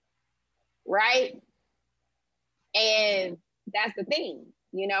 right? And that's the thing,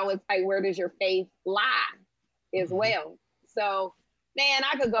 you know, it's like, where does your faith lie as well? So, man,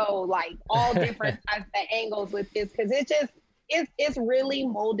 I could go like all different types of angles with this, because it's really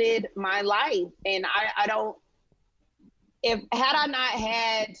molded my life. And I don't, had I not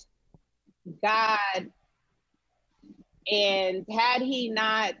had God, and had he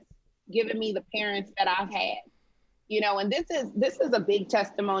not given me the parents that I've had, you know, and this is a big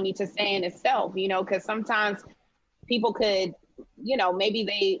testimony to say in itself, you know, because sometimes people could, you know, maybe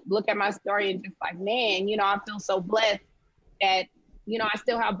they look at my story and just like, man, you know, I feel so blessed that, you know, I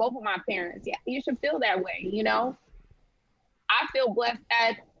still have both of my parents. Yeah, you should feel that way, you know. I feel blessed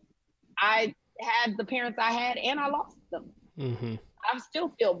that I had the parents I had and I lost them. Mm-hmm. I still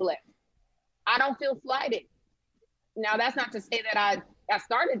feel blessed. I don't feel slighted. Now, that's not to say that I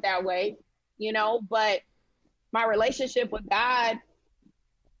started that way, you know, but my relationship with God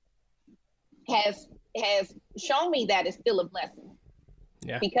has shown me that it's still a blessing.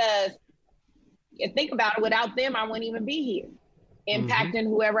 Yeah. Because you think about it, without them, I wouldn't even be here, impacting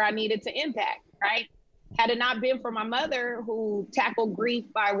whoever I needed to impact, right? Had it not been for my mother, who tackled grief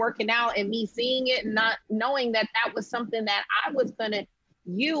by working out, and me seeing it and not knowing that that was something that I was going to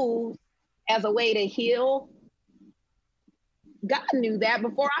use as a way to heal. God knew that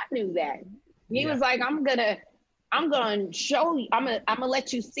before I knew that. He was like, I'm gonna show you, I'm gonna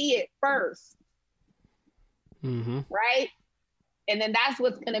let you see it first. Mm-hmm. Right? And then that's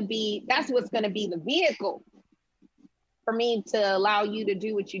what's gonna be the vehicle for me to allow you to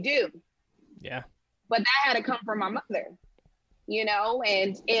do what you do. Yeah. But that had to come from my mother, you know,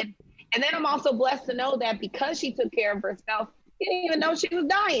 and then I'm also blessed to know that because she took care of herself, she didn't even know she was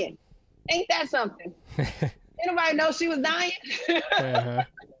dying. Ain't that something? Anybody know she was dying? Uh-huh.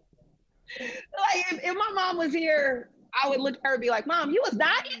 Like, if my mom was here, I would look at her and be like, Mom, you was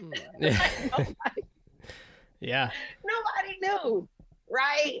dying? Like, yeah. Nobody knew,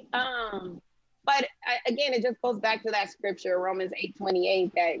 right? But again, it just goes back to that scripture, Romans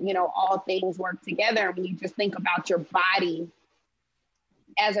 8:28, that, you know, all things work together. When you just think about your body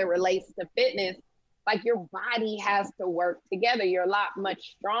as it relates to fitness, like your body has to work together. You're a lot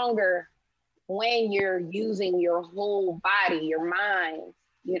much stronger when you're using your whole body, your mind,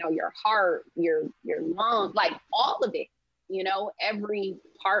 your heart, your lungs, like all of it, every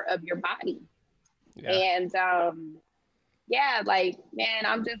part of your body. Yeah. And yeah, like,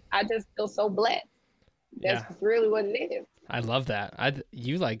 man, I just feel so blessed. That's really what it is. I love that.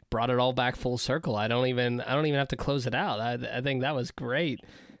 You like brought it all back full circle. I don't even have to close it out. I think that was great.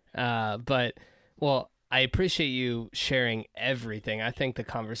 But well, I appreciate you sharing everything. I think the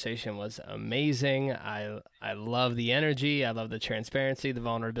conversation was amazing. I love the energy. I love the transparency, the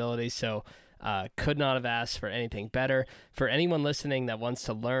vulnerability. So could not have asked for anything better. For anyone listening that wants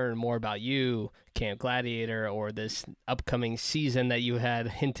to learn more about you, Camp Gladiator, or this upcoming season that you had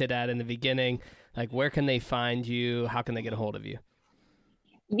hinted at in the beginning, like, where can they find you? How can they get a hold of you?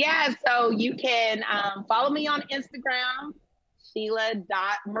 Yeah, so you can follow me on Instagram,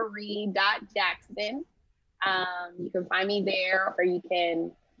 Sheila.Marie.Jackson. You can find me there, or you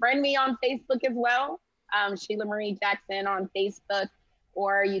can friend me on Facebook as well, Sheila Marie Jackson on Facebook,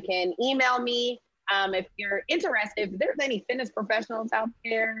 or you can email me if you're interested. If there's any fitness professionals out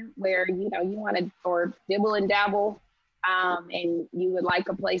there where you want to or dibble and dabble, and you would like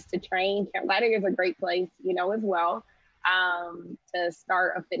a place to train, Camp Gladiator is a great place, as well, to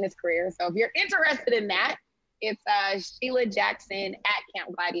start a fitness career. So if you're interested in that, it's Sheila Jackson at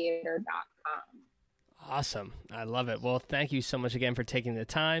campgladiator.com. Awesome. I love it. Well, thank you so much again for taking the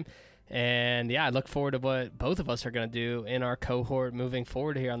time. And yeah, I look forward to what both of us are going to do in our cohort moving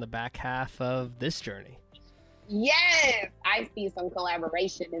forward here on the back half of this journey. Yes, I see some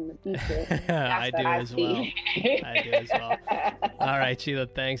collaboration in the future. I do as well. All right, Sheila,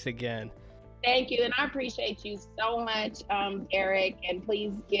 thanks again. Thank you. And I appreciate you so much, Eric. And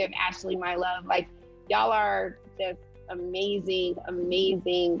please give Ashley my love. Like, y'all are just amazing,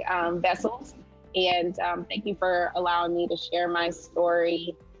 amazing vessels. And thank you for allowing me to share my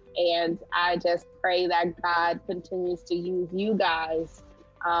story. And I just pray that God continues to use you guys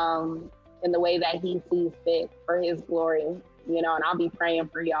in the way that he sees fit for his glory, and I'll be praying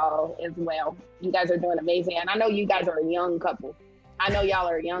for y'all as well. You guys are doing amazing. And I know you guys are a young couple. I know y'all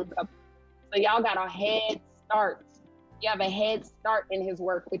are a young couple. So y'all got a head start. You have a head start in his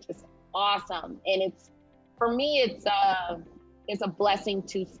work, which is awesome. And for me, it's a blessing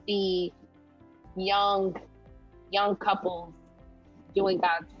to see young couples doing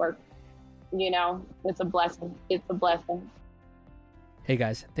God's work. It's a blessing. It's a blessing. Hey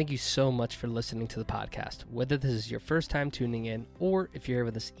guys, thank you so much for listening to the podcast. Whether this is your first time tuning in or if you're here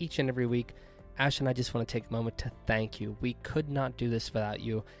with us each and every week, Ash and I just want to take a moment to thank you. We could not do this without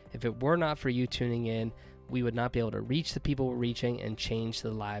you. If it were not for you tuning in, we would not be able to reach the people we're reaching and change the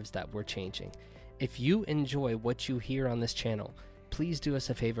lives that we're changing. If you enjoy what you hear on this channel, please do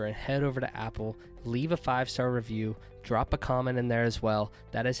us a favor and head over to Apple, leave a 5-star review, drop a comment in there as well.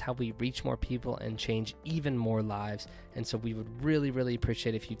 That is how we reach more people and change even more lives. And so we would really, really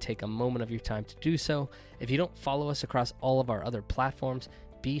appreciate if you take a moment of your time to do so. If you don't follow us across all of our other platforms,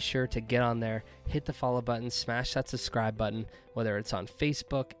 be sure to get on there, hit the follow button, smash that subscribe button, whether it's on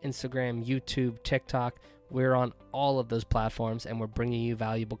Facebook, Instagram, YouTube, TikTok. We're on all of those platforms and we're bringing you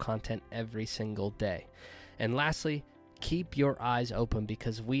valuable content every single day. And lastly, keep your eyes open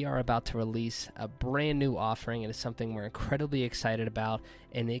because we are about to release a brand new offering. It is something we're incredibly excited about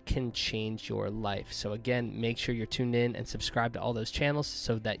and it can change your life. So again, make sure you're tuned in and subscribe to all those channels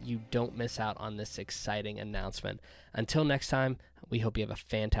so that you don't miss out on this exciting announcement. Until next time, we hope you have a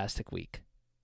fantastic week.